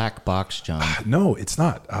called a black box, John. No, it's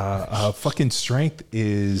not. Fucking strength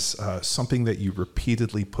is something that you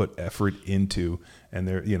repeatedly put effort into, and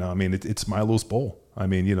it's Milo's bowl.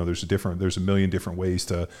 There's a million different ways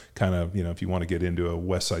to kind of, if you want to get into a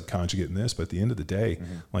West Side conjugate in this, but at the end of the day,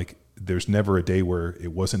 like there's never a day where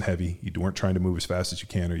it wasn't heavy. You weren't trying to move as fast as you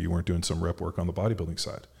can, or you weren't doing some rep work on the bodybuilding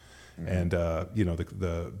side. And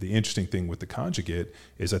the interesting thing with the conjugate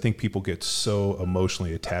is I think people get so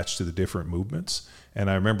emotionally attached to the different movements. And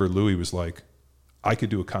I remember Louis was like, I could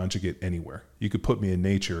do a conjugate anywhere. You could put me in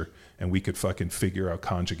nature and we could fucking figure out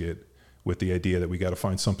conjugate, with the idea that we got to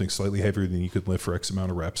find something slightly heavier than you could lift for X amount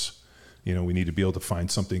of reps. We need to be able to find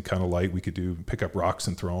something kind of light. We could pick up rocks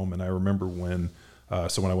and throw them. And I remember when I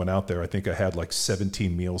went out there, I think I had like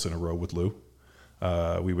 17 meals in a row with Lou.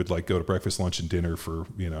 We would like go to breakfast, lunch, and dinner for,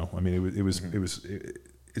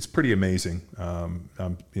 it's pretty amazing.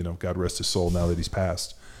 God rest his soul now that he's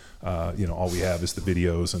passed. All we have is the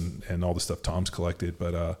videos and all the stuff Tom's collected.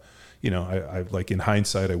 But, I like in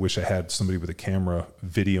hindsight, I wish I had somebody with a camera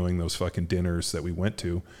videoing those fucking dinners that we went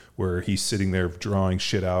to, where he's sitting there drawing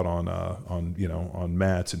shit out on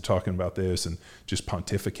mats and talking about this and just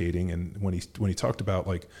pontificating. And when he talked about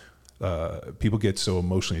like, people get so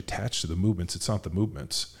emotionally attached to the movements. It's not the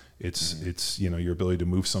movements. It's your ability to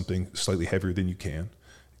move something slightly heavier than you can,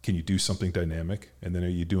 can you do something dynamic? And then are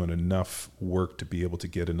you doing enough work to be able to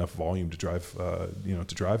get enough volume to drive,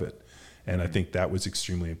 to drive it? And I think that was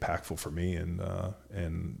extremely impactful for me. And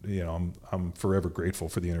I'm forever grateful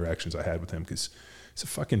for the interactions I had with him, because he's a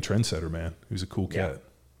fucking trendsetter, man. He was a cool cat.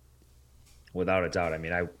 Without a doubt. I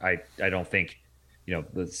mean, I don't think,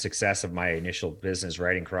 the success of my initial business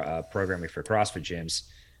writing programming for CrossFit gyms,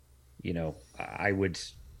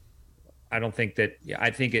 I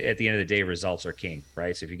think at the end of the day, results are king,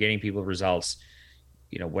 right? So if you're getting people results,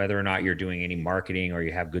 whether or not you're doing any marketing or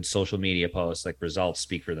you have good social media posts, like, results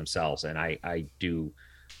speak for themselves. And I do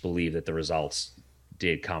believe that the results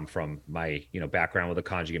did come from my, background with the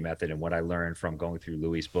conjugate method and what I learned from going through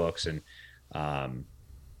Louis' books. And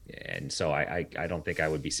so I don't think I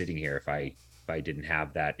would be sitting here if I didn't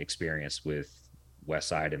have that experience with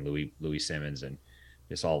Westside and Louis Simmons and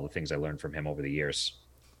just all the things I learned from him over the years.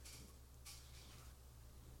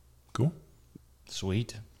 Cool.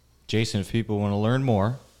 Sweet. Jason, if people want to learn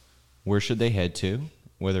more, where should they head to,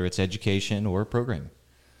 whether it's education or programming?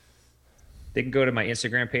 They can go to my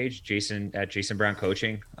Instagram page, Jason Brown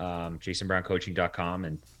Coaching, jasonbrowncoaching.com.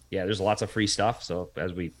 And yeah, there's lots of free stuff. So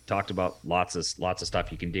as we talked about, lots of stuff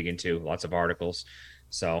you can dig into, lots of articles.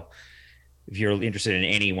 So if you're interested in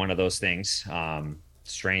any one of those things,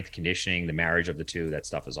 strength, conditioning, the marriage of the two, that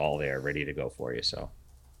stuff is all there ready to go for you. So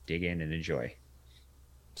dig in and enjoy.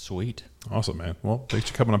 Sweet. Awesome, man. Well, thanks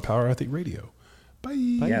for coming on Power Athlete Radio. Bye.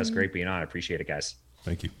 Yeah, it's great being on. I appreciate it, guys.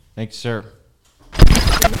 Thank you. Thanks, sir.